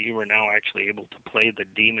 you were now actually able to play the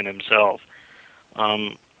demon himself.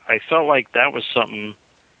 I felt like that was something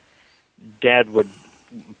Dad would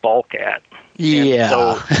balk at. Yeah. And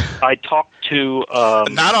so I talked to...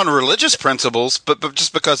 not on religious principles, but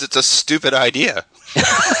just because it's a stupid idea.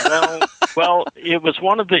 Well, it was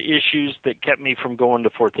one of the issues that kept me from going to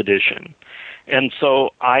 4th edition. And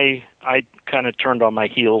so I kind of turned on my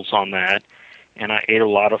heels on that, and I ate a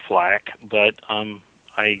lot of flack, but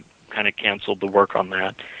I kind of canceled the work on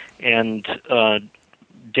that. And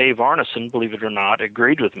Dave Arneson, believe it or not,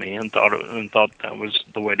 agreed with me and thought that was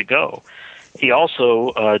the way to go. He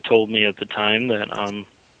also told me at the time that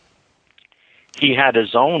he had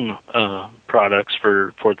his own products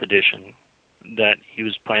for 4th edition that he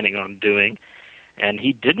was planning on doing, and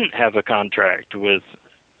he didn't have a contract with,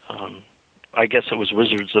 I guess it was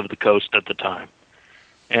Wizards of the Coast at the time.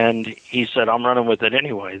 And he said, I'm running with it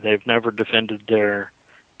anyway. They've never defended their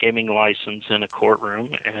gaming license in a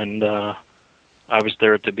courtroom, and I was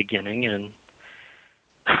there at the beginning, and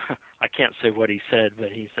I can't say what he said,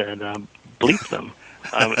 but he said, bleep them.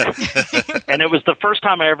 And it was the first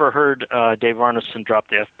time I ever heard Dave Arneson drop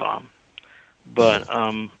the F-bomb. But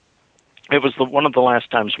it was one of the last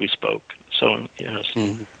times we spoke. So, yes.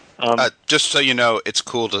 Just so you know, it's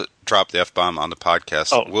cool to drop the F-bomb on the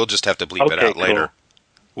podcast. Oh. We'll just have to bleep it out Cool. later.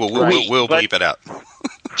 We'll bleep it out.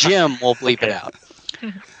 Jim will bleep it out.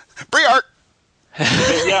 Briart!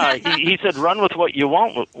 Yeah, he said, run with what you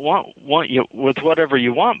want with whatever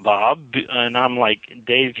you want, Bob. And I'm like,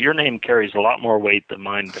 Dave, your name carries a lot more weight than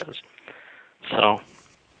mine does. So,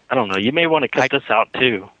 I don't know. You may want to cut this out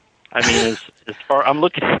too. I mean, as far I'm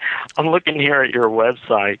looking here at your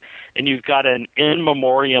website, and you've got an in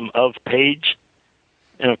memoriam of page,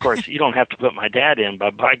 and of course you don't have to put my dad in,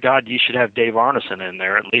 but by God, you should have Dave Arneson in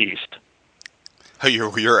there at least.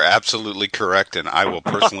 You're absolutely correct, and I will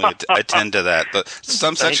personally attend to that. But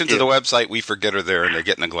some sections of the website we forget are there, and they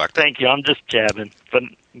get neglected. Thank you. I'm just jabbing, but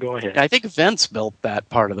go ahead. I think Vince built that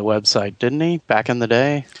part of the website, didn't he, back in the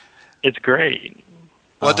day? It's great.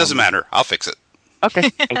 Well, it doesn't matter. I'll fix it.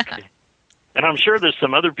 Okay. Okay. And I'm sure there's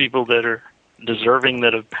some other people that are deserving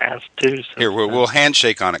that have passed too. So. Here, we'll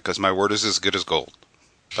handshake on it, because my word is as good as gold.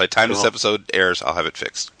 By the time this episode airs, I'll have it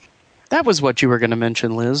fixed. That was what you were going to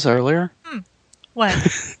mention, Liz, earlier. What?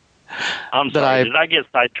 I'm sorry, did I get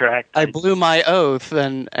sidetracked? I blew my oath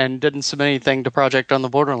and didn't submit anything to Project on the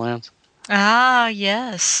Borderlands. Ah,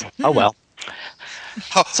 yes. Oh, well.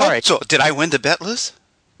 Sorry. So, did I win the bet, Liz?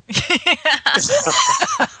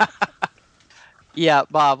 Yeah,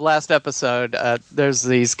 Bob, last episode, there's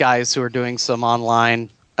these guys who are doing some online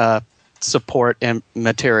support and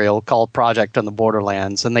material called Project on the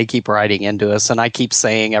Borderlands, and they keep writing into us, and I keep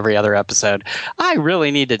saying every other episode, I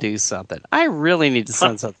really need to do something. I really need to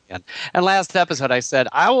send something in. And last episode I said,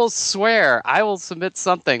 I will swear I will submit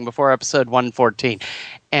something before episode 114,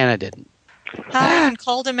 and I didn't. I even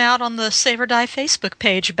called him out on the Save or Die Facebook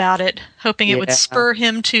page about it, hoping it would spur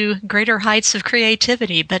him to greater heights of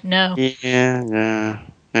creativity, but no. I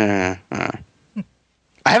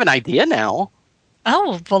have an idea now.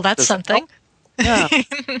 Oh, well, that's something. Yeah.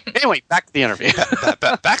 Anyway, back to the interview.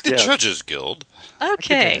 Back to Judges Guild.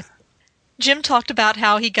 Okay. Jim talked about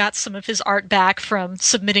how he got some of his art back from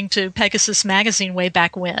submitting to Pegasus Magazine way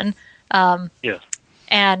back when. Yes.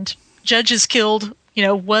 And Judges Guild,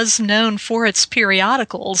 was known for its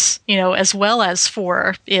periodicals, as well as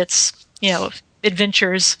for its,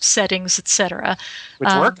 adventures, settings, etc. Which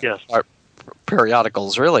work? Yes. Our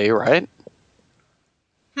periodicals, really, right?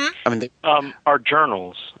 I mean, our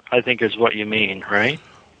journals, I think, is what you mean, right?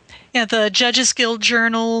 Yeah, the Judges Guild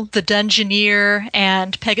Journal, the Dungeoneer,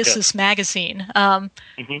 and Pegasus Magazine.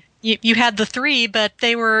 You had the three, but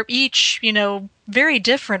they were each, very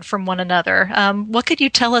different from one another. What could you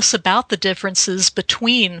tell us about the differences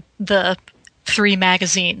between the three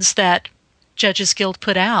magazines that Judges Guild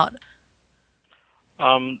put out?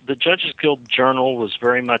 The Judges Guild Journal was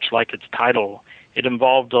very much like its title. It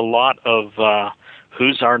involved a lot of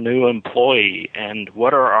who's our new employee and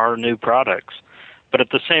what are our new products. But at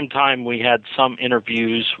the same time, we had some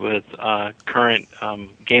interviews with current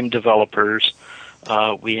game developers.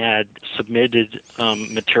 We had submitted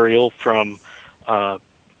material from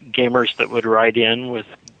gamers that would write in with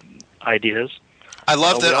ideas. I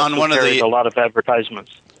love that on one of a lot of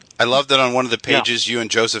advertisements. I love that on one of the pages you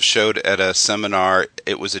and Joseph showed at a seminar,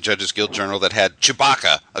 it was a Judges Guild journal that had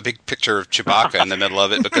Chewbacca, a big picture of Chewbacca in the middle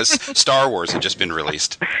of it because Star Wars had just been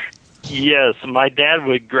released. Yes, my dad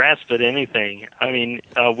would grasp at anything. I mean,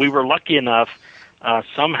 we were lucky enough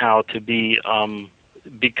somehow to be,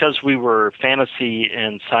 because we were fantasy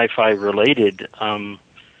and sci-fi related,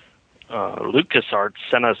 LucasArts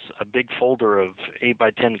sent us a big folder of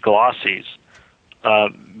 8x10 glossies.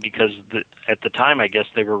 Because at the time, I guess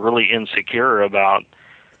they were really insecure about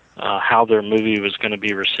how their movie was going to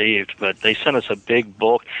be received. But they sent us a big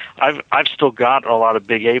bulk. I've still got a lot of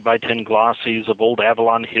big 8x10 glossies of old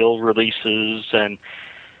Avalon Hill releases and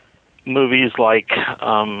movies like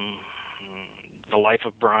The Life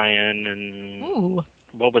of Brian and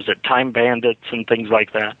what was it, Time Bandits and things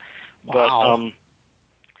like that. Wow. But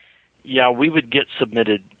yeah, we would get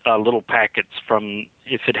submitted little packets from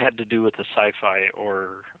if it had to do with the sci-fi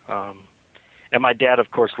or. And my dad,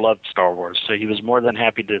 of course, loved Star Wars, so he was more than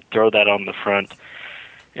happy to throw that on the front.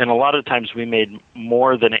 And a lot of times we made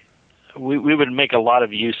more than we would make a lot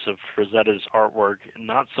of use of Frazetta's artwork,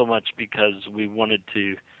 not so much because we wanted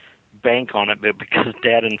to bank on it, but because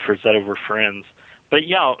Dad and Frazetta were friends. But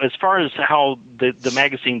yeah, as far as how the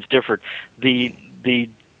magazines differed, the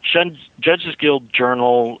Judges Guild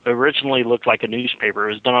Journal originally looked like a newspaper.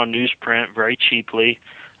 It was done on newsprint very cheaply.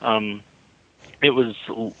 It was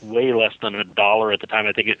way less than $1 at the time.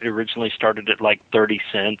 I think it originally started at like 30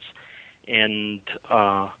 cents, and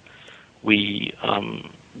we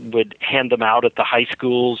would hand them out at the high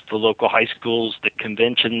schools, the local high schools, the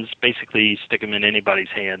conventions, basically stick them in anybody's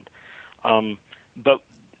hand. But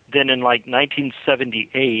then in like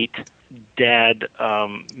 1978, Dad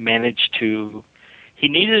managed to... He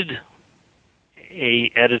needed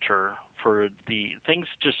a editor for the... Things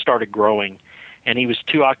just started growing, and he was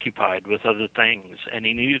too occupied with other things, and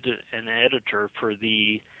he needed an editor for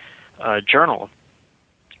the journal.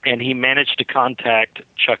 And he managed to contact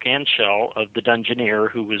Chuck Anshell of the Dungeoneer,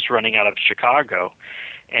 who was running out of Chicago,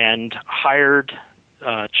 and hired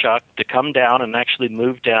Chuck to come down and actually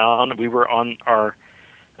move down. We were on our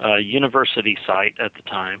university site at the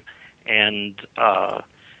time, and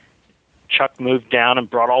Chuck moved down and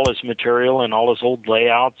brought all his material and all his old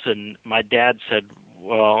layouts, and my dad said,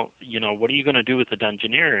 well, you know, what are you going to do with the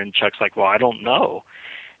Dungeoneer? And Chuck's like, well, I don't know.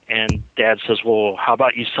 And Dad says, well, how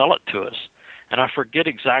about you sell it to us? And I forget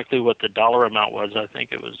exactly what the dollar amount was. I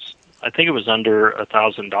think it was under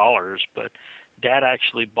 $1,000. But Dad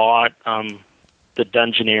actually bought the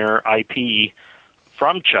Dungeoneer IP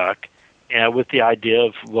from Chuck with the idea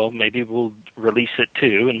of, well, maybe we'll release it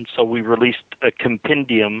too. And so we released a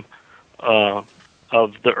compendium of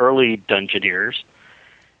the early Dungeoneers.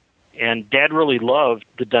 And Dad really loved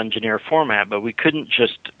the Dungeoneer format, but we couldn't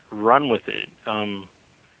just run with it.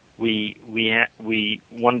 We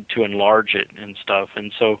wanted to enlarge it and stuff,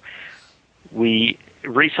 and so we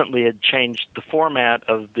recently had changed the format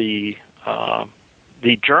of the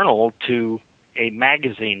journal to a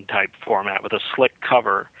magazine type format with a slick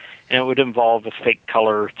cover, and it would involve a fake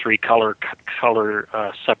color, 3-color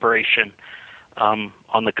separation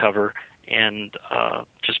on the cover, and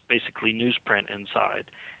just basically newsprint inside.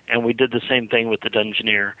 And we did the same thing with the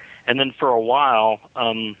Dungeoneer. And then for a while,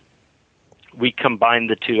 we combined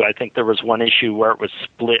the two. I think there was one issue where it was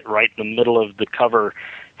split right in the middle of the cover,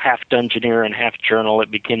 half Dungeoneer and half journal.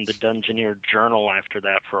 It became the Dungeoneer Journal after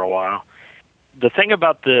that for a while. The thing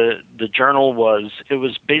about the journal was it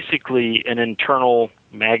was basically an internal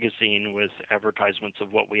magazine with advertisements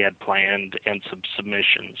of what we had planned and some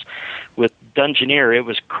submissions. With Dungeoneer, it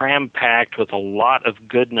was cram-packed with a lot of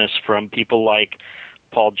goodness from people like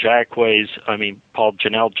Paul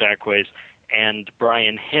Janelle Jacquays and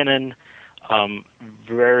Brian Hennon,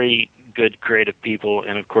 very good creative people,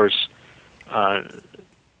 and of course,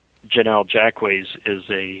 Janelle Jacquays is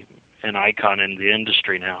an icon in the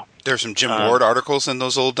industry now. There's some Jim Ward articles in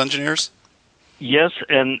those old Dungeoneers? Yes,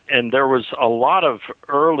 and there was a lot of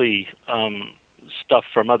early stuff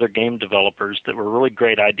from other game developers that were really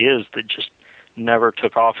great ideas that just never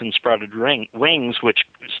took off and sprouted wings, which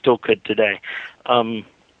still could today. What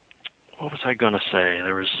was I going to say?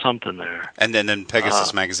 There was something there. And then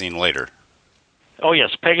Pegasus Magazine later. Oh,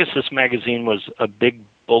 yes. Pegasus Magazine was a big,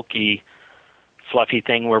 bulky fluffy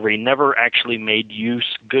thing where we never actually made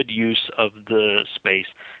good use of the space.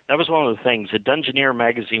 That was one of the things. The Dungeoneer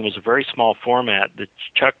magazine was a very small format that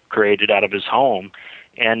Chuck created out of his home,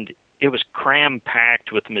 and it was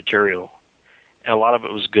cram-packed with material. A lot of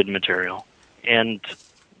it was good material. And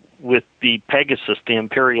with the Pegasus, the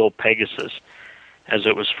Imperial Pegasus, as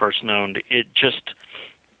it was first known, it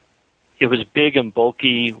was big and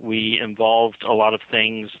bulky. We involved a lot of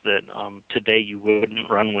things that today you wouldn't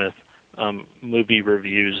run with, movie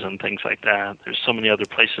reviews and things like that. There's so many other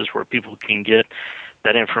places where people can get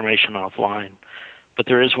that information offline. But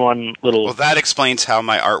there is one little... Well, that explains how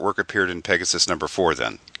my artwork appeared in Pegasus #4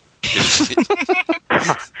 then.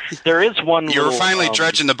 There is one You were finally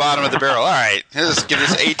dredging the bottom of the barrel. All right, let's give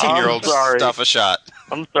this 18-year-old stuff a shot.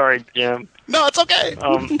 I'm sorry, Jim. No, it's okay.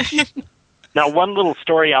 Now, one little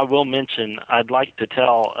story I will mention I'd like to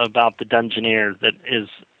tell about the Dungeoneer that is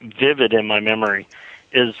vivid in my memory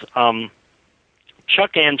is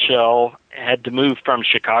Chuck Anshell had to move from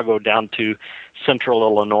Chicago down to central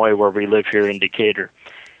Illinois, where we live here in Decatur.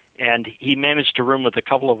 And he managed to room with a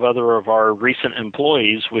couple of other of our recent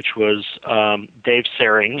employees, which was Dave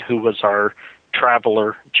Sering, who was our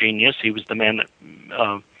traveler genius. He was the man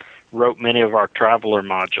that wrote many of our traveler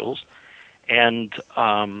modules. And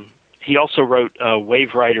he also wrote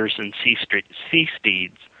Wave Riders and Sea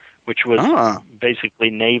Steeds, which was basically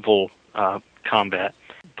naval combat.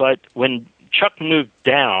 But when Chuck moved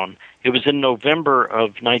down, it was in November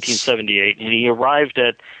of 1978, and he arrived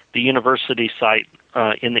at the university site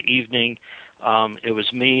in the evening. It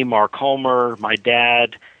was me, Mark Homer, my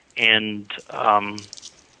dad, and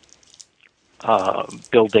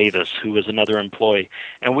Bill Davis, who was another employee.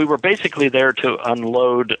 And we were basically there to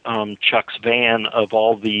unload Chuck's van of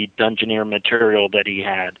all the Dungeoneer material that he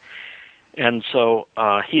had. And so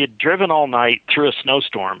he had driven all night through a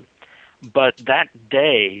snowstorm. But that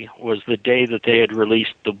day was the day that they had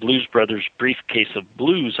released the Blues Brothers Briefcase of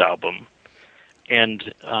Blues album.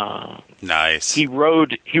 And nice. He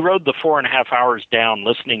rode the 4.5 hours down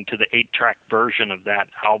listening to the 8-track version of that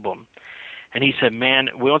album. And he said, man,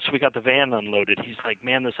 once we got the van unloaded, he's like,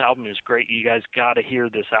 man, this album is great. You guys got to hear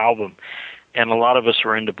this album. And a lot of us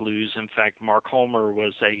were into blues. In fact, Mark Homer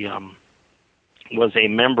was a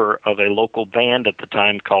member of a local band at the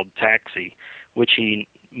time called Taxi, which he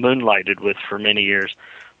moonlighted with for many years.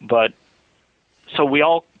 But so we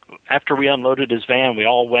all, after we unloaded his van, we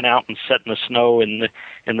all went out and sat in the snow in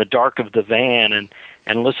the dark of the van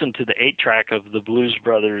and listened to the 8-track of the Blues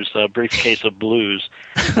Brothers Briefcase of Blues.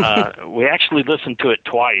 We actually listened to it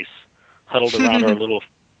twice, huddled around our little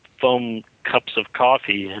foam cups of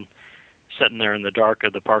coffee and sitting there in the dark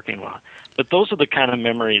of the parking lot. But those are the kind of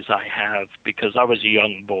memories I have because I was a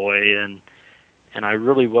young boy and I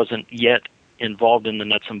really wasn't yet involved in the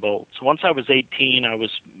nuts and bolts. Once I was 18, I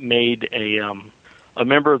was made a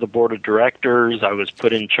member of the board of directors. I was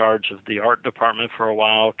put in charge of the art department for a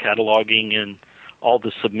while, cataloging and all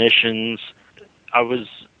the submissions. I was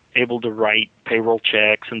able to write payroll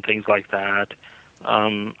checks and things like that.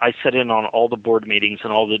 I sat in on all the board meetings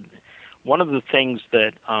and one of the things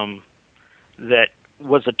that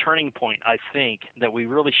was a turning point, I think, that we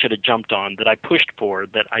really should have jumped on, that I pushed for,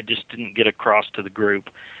 that I just didn't get across to the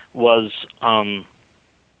group, was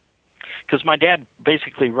because my dad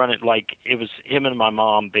basically run it like it was him and my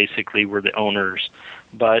mom basically were the owners.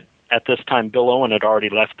 But at this time, Bill Owen had already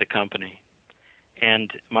left the company.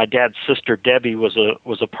 And my dad's sister, Debbie, was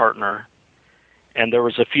a partner. And there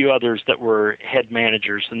was a few others that were head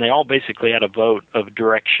managers. And they all basically had a vote of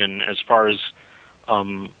direction as far as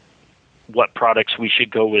what products we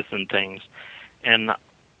should go with and things. And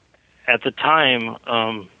at the time,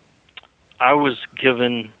 I was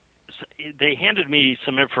given... They handed me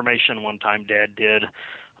some information one time, Dad did.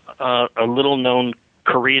 A little-known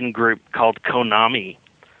Korean group called Konami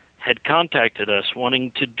had contacted us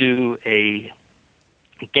wanting to do a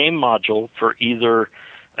game module for either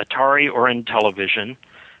Atari or Intellivision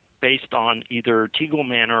based on either Teagle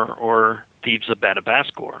Manor or Thieves of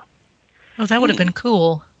Madagascar. Oh, that would have been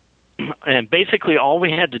cool. And basically all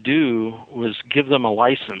we had to do was give them a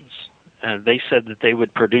license. They said that they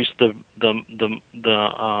would produce the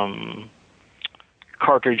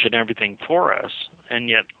cartridge and everything for us, and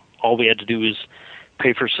yet all we had to do is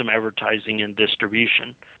pay for some advertising and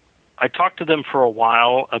distribution. I talked to them for a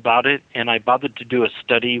while about it, and I bothered to do a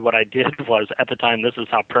study. What I did was, at the time, this is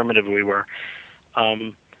how primitive we were.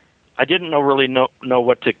 I didn't really know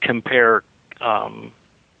what to compare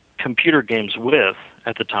computer games with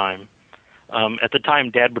at the time. At the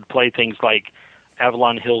time, Dad would play things like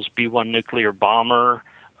Avalon Hill's B-1 Nuclear Bomber,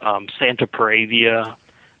 Santa Paravia,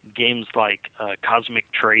 games like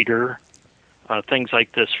Cosmic Trader, things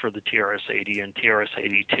like this for the TRS-80 and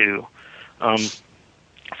TRS-82.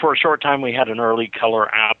 For a short time, we had an early color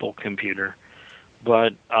Apple computer.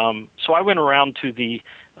 But so I went around to the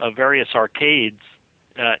various arcades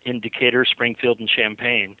in Decatur, Springfield, and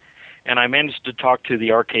Champaign, and I managed to talk to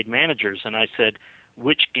the arcade managers, and I said,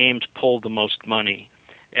 which games pull the most money?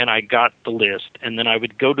 And I got the list, and then I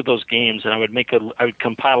would go to those games, and I would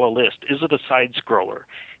compile a list. Is it a side scroller?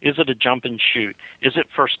 Is it a jump and shoot? Is it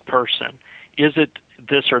first person? Is it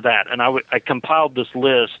this or that? And I compiled this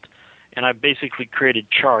list, and I basically created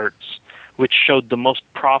charts which showed the most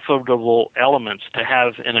profitable elements to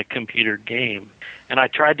have in a computer game. And I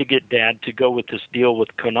tried to get Dad to go with this deal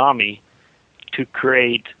with Konami to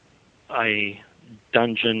create a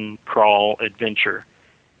dungeon crawl adventure.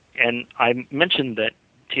 And I mentioned that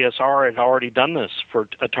TSR had already done this for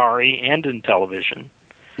Atari and in television,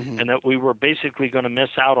 and that we were basically going to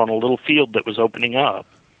miss out on a little field that was opening up.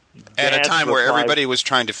 At a time where everybody was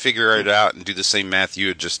trying to figure it out and do the same math you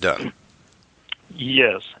had just done.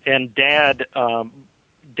 Yes, and Dad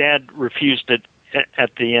refused it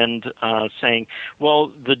at the end, saying, well,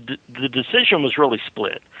 the decision was really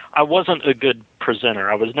split. I wasn't a good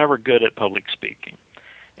presenter. I was never good at public speaking.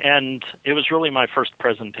 And it was really my first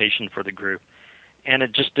presentation for the group, and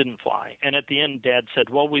it just didn't fly. And at the end, Dad said,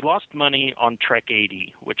 well, we lost money on Trek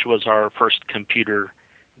 80, which was our first computer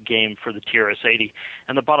game for the TRS-80.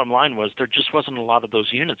 And the bottom line was there just wasn't a lot of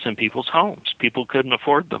those units in people's homes. People couldn't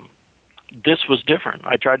afford them. This was different.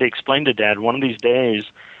 I tried to explain to Dad, one of these days,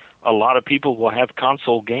 a lot of people will have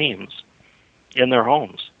console games in their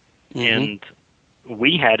homes. And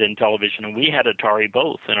we had in television, and we had Atari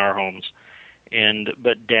both in our homes.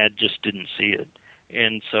 But Dad just didn't see it.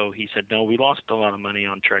 And so he said, no, we lost a lot of money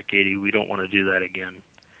on Trek 80. We don't want to do that again.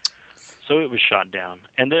 So it was shot down.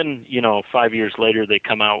 And then, 5 years later,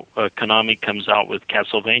 Konami comes out with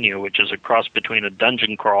Castlevania, which is a cross between a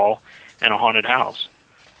dungeon crawl and a haunted house.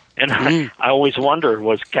 And I always wonder,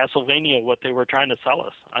 was Castlevania what they were trying to sell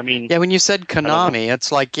us? I mean, yeah. When you said Konami,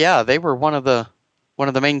 it's like, yeah, they were one of the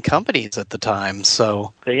main companies at the time.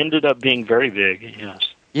 So they ended up being very big. Yes.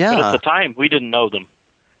 Yeah. But at the time, we didn't know them,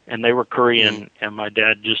 and they were Korean. And my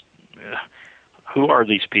dad just, who are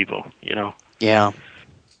these people? Yeah.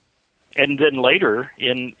 And then later,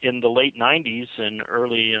 in the late '90s and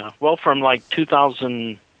early, from like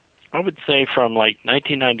 2000, I would say from like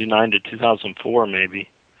 1999 to 2004, maybe.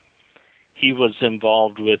 He was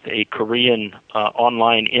involved with a Korean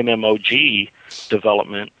online MMOG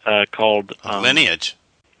development called Lineage,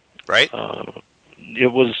 right?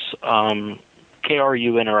 It was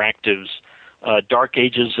KRU Interactive's Dark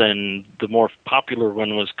Ages, and the more popular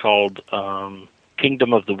one was called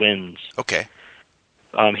Kingdom of the Winds. Okay.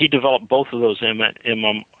 He developed both of those MMOGs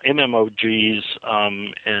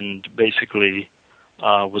and basically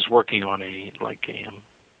was working on a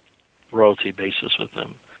royalty basis with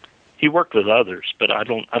them. He worked with others, but I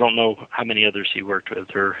don't know how many others he worked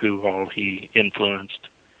with or who all he influenced.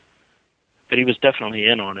 But he was definitely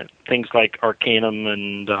in on it. Things like Arcanum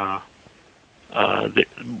and the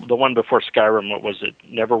one before Skyrim, what was it?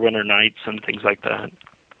 Neverwinter Nights and things like that.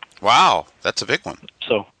 Wow, that's a big one.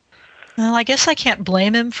 So, well, I guess I can't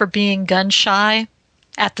blame him for being gun shy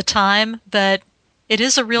at the time, but it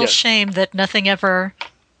is a real shame that nothing ever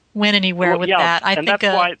went anywhere with that.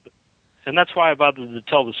 And that's why I bothered to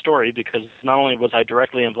tell the story, because not only was I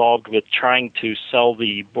directly involved with trying to sell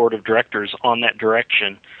the board of directors on that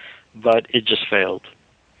direction, but it just failed.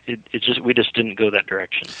 We just didn't go that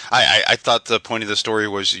direction. I thought the point of the story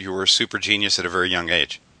was you were a super genius at a very young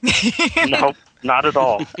age. No, not at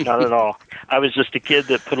all. Not at all. I was just a kid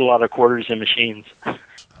that put a lot of quarters in machines.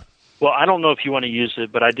 Well, I don't know if you want to use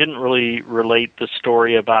it, but I didn't really relate the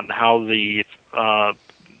story about how the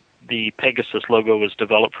Pegasus logo was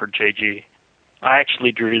developed for JG. I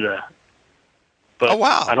actually drew that. But oh,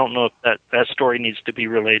 wow. I don't know if that story needs to be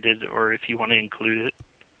related or if you want to include it.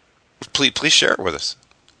 Please share it with us.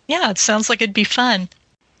 Yeah, it sounds like it'd be fun.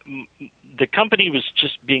 The company was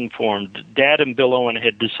just being formed. Dad and Bill Owen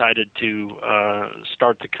had decided to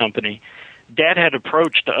start the company. Dad had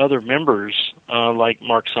approached other members like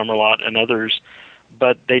Mark Summerlot and others,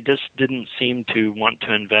 but they just didn't seem to want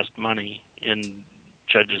to invest money in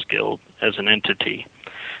Judges Guild as an entity.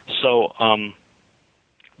 So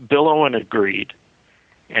Bill Owen agreed,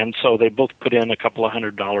 and so they both put in a couple of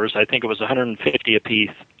 $100. I think it was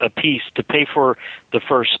 $150 a piece to pay for the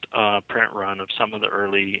first print run of some of the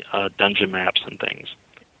early dungeon maps and things.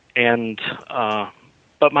 And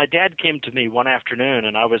but my dad came to me one afternoon,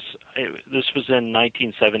 and this was in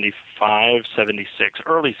 1975, 76,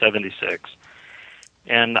 early 76,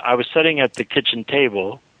 and I was sitting at the kitchen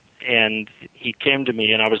table, and he came to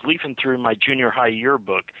me, and I was leafing through my junior high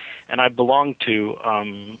yearbook, and I belonged to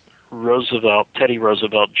Teddy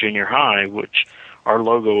Roosevelt Junior High, which our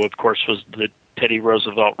logo, of course, was the Teddy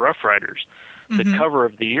Roosevelt Rough Riders. The cover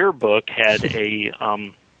of the yearbook had a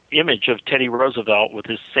image of Teddy Roosevelt with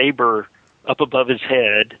his saber up above his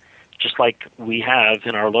head, just like we have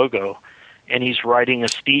in our logo, and he's riding a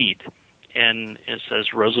steed, and it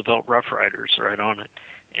says Roosevelt Rough Riders right on it.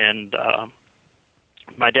 And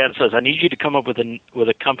my dad says, I need you to come up with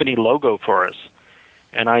a company logo for us.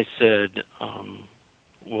 And I said,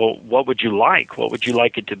 well, what would you like? What would you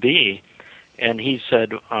like it to be? And he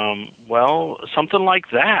said, well, something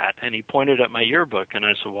like that. And he pointed at my yearbook, and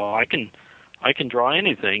I said, well, I can draw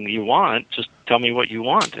anything you want. Just tell me what you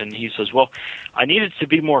want. And he says, well, I need it to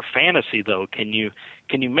be more fantasy, though. Can you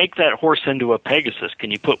make that horse into a Pegasus?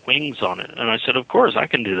 Can you put wings on it? And I said, of course, I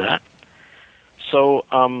can do that. So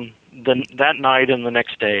that night and the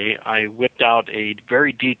next day, I whipped out a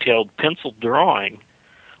very detailed pencil drawing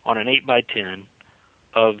on an 8x10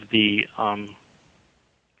 of the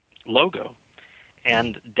logo.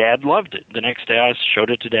 And Dad loved it. The next day I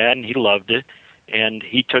showed it to Dad, and he loved it. And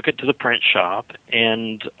he took it to the print shop,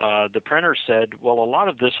 and the printer said, well, a lot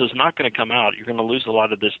of this is not going to come out. You're going to lose a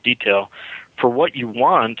lot of this detail. For what you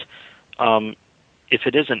want, if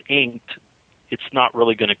it isn't inked, it's not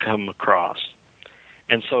really going to come across.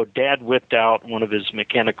 And so Dad whipped out one of his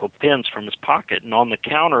mechanical pens from his pocket, and on the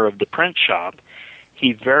counter of the print shop,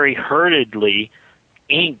 he very hurriedly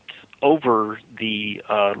inked over the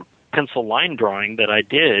pencil line drawing that I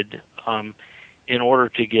did in order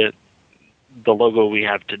to get the logo we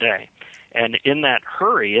have today. And in that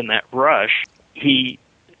hurry, in that rush, he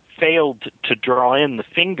failed to draw in the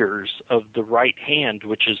fingers of the right hand,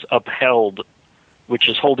 which is upheld, which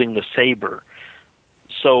is holding the saber.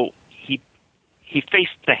 So he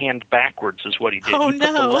faced the hand backwards is what he did. Oh, he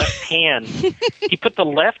put the left hand he put the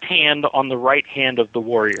left hand on the right hand of the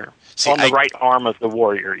warrior. Right arm of the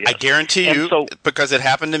warrior. Yes. I guarantee you, because it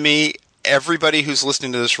happened to me, everybody who's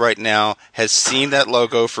listening to this right now has seen that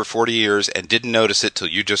logo for 40 years and didn't notice it till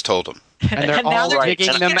you just told them. And they're all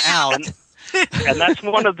digging them out. And that's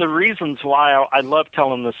one of the reasons why I love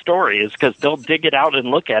telling the story, is because they'll dig it out and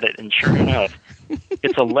look at it, and sure enough,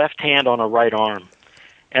 it's a left hand on a right arm.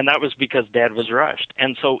 And that was because Dad was rushed.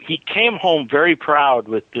 And so he came home very proud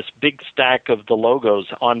with this big stack of the logos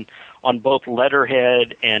on both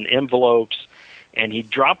letterhead and envelopes, and he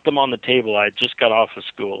dropped them on the table. I had just got off of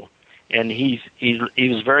school. And he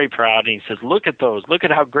was very proud, and he says, look at those. Look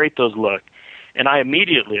at how great those look. And I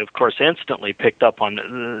immediately, of course, instantly picked up on,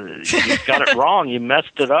 you got it wrong. You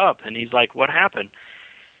messed it up. And he's like, what happened?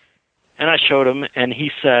 And I showed him, and he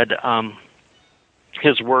said,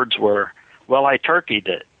 his words were, well, I turkeyed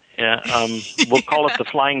it. We'll call it the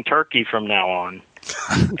flying turkey from now on.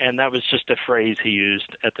 And that was just a phrase he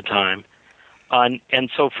used at the time.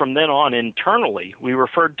 And so from then on, internally, we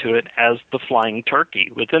referred to it as the Flying Turkey.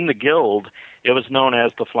 Within the guild, it was known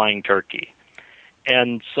as the Flying Turkey.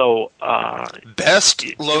 And so... best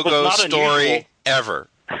logo story ever.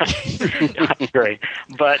 Great.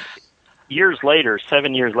 But years later,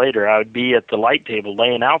 7 years later, I would be at the light table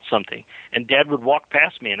laying out something, and Dad would walk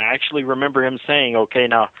past me, and I actually remember him saying, okay,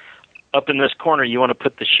 now, up in this corner, you want to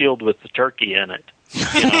put the shield with the turkey in it.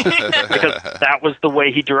 Because that was the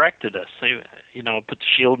way he directed us. Put the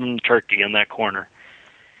shield and the turkey in that corner.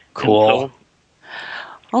 Cool.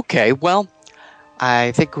 Okay, well,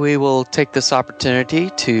 I think we will take this opportunity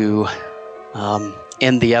to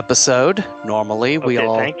end the episode. Normally,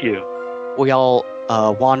 thank you. We all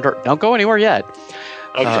wander. Don't go anywhere yet.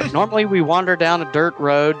 Okay. Normally, we wander down a dirt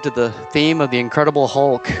road to the theme of the Incredible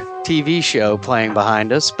Hulk TV show playing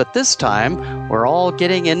behind us, but this time we're all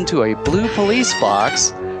getting into a blue police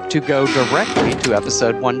box to go directly to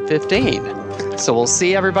episode 115. So we'll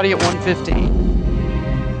see everybody at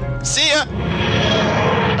 115. See ya!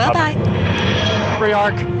 Bye-bye. Free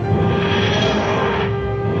arc.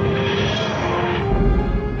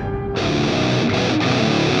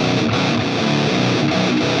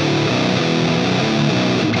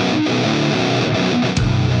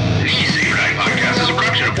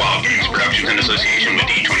 In association with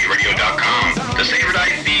D20Radio.com. The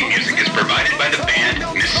Saberdive theme music is provided by the band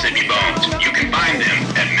Mississippi Bones. You can find them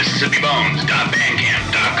at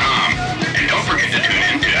MississippiBones.bandcamp.com. And don't forget to tune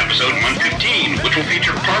in to episode 115, which will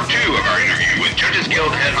feature part 2 of our interview with Judges Guild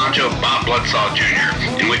head honcho Bob Bledsaw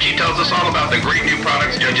Jr., in which he tells us all about the great new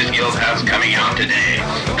products Judges Guild has coming out today.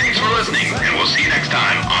 Thanks for listening, and we'll see you next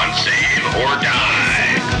time on Save or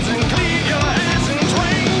Die.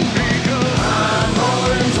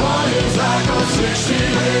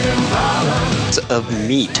 Of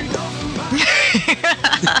meat.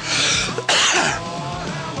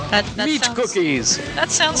 That Meat sounds, cookies.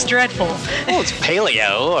 That sounds dreadful. Well, it's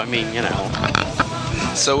paleo. I mean, you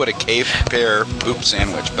know. So would a cave bear poop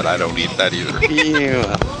sandwich, but I don't eat that either.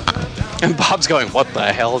 Yeah. And Bob's going, what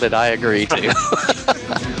the hell did I agree to?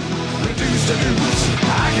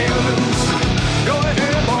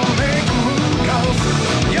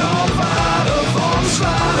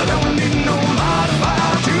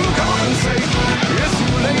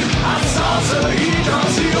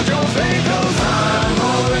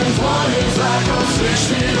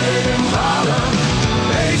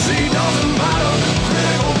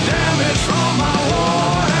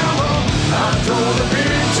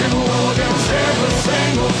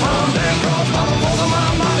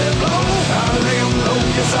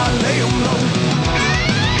 I lay 'em low.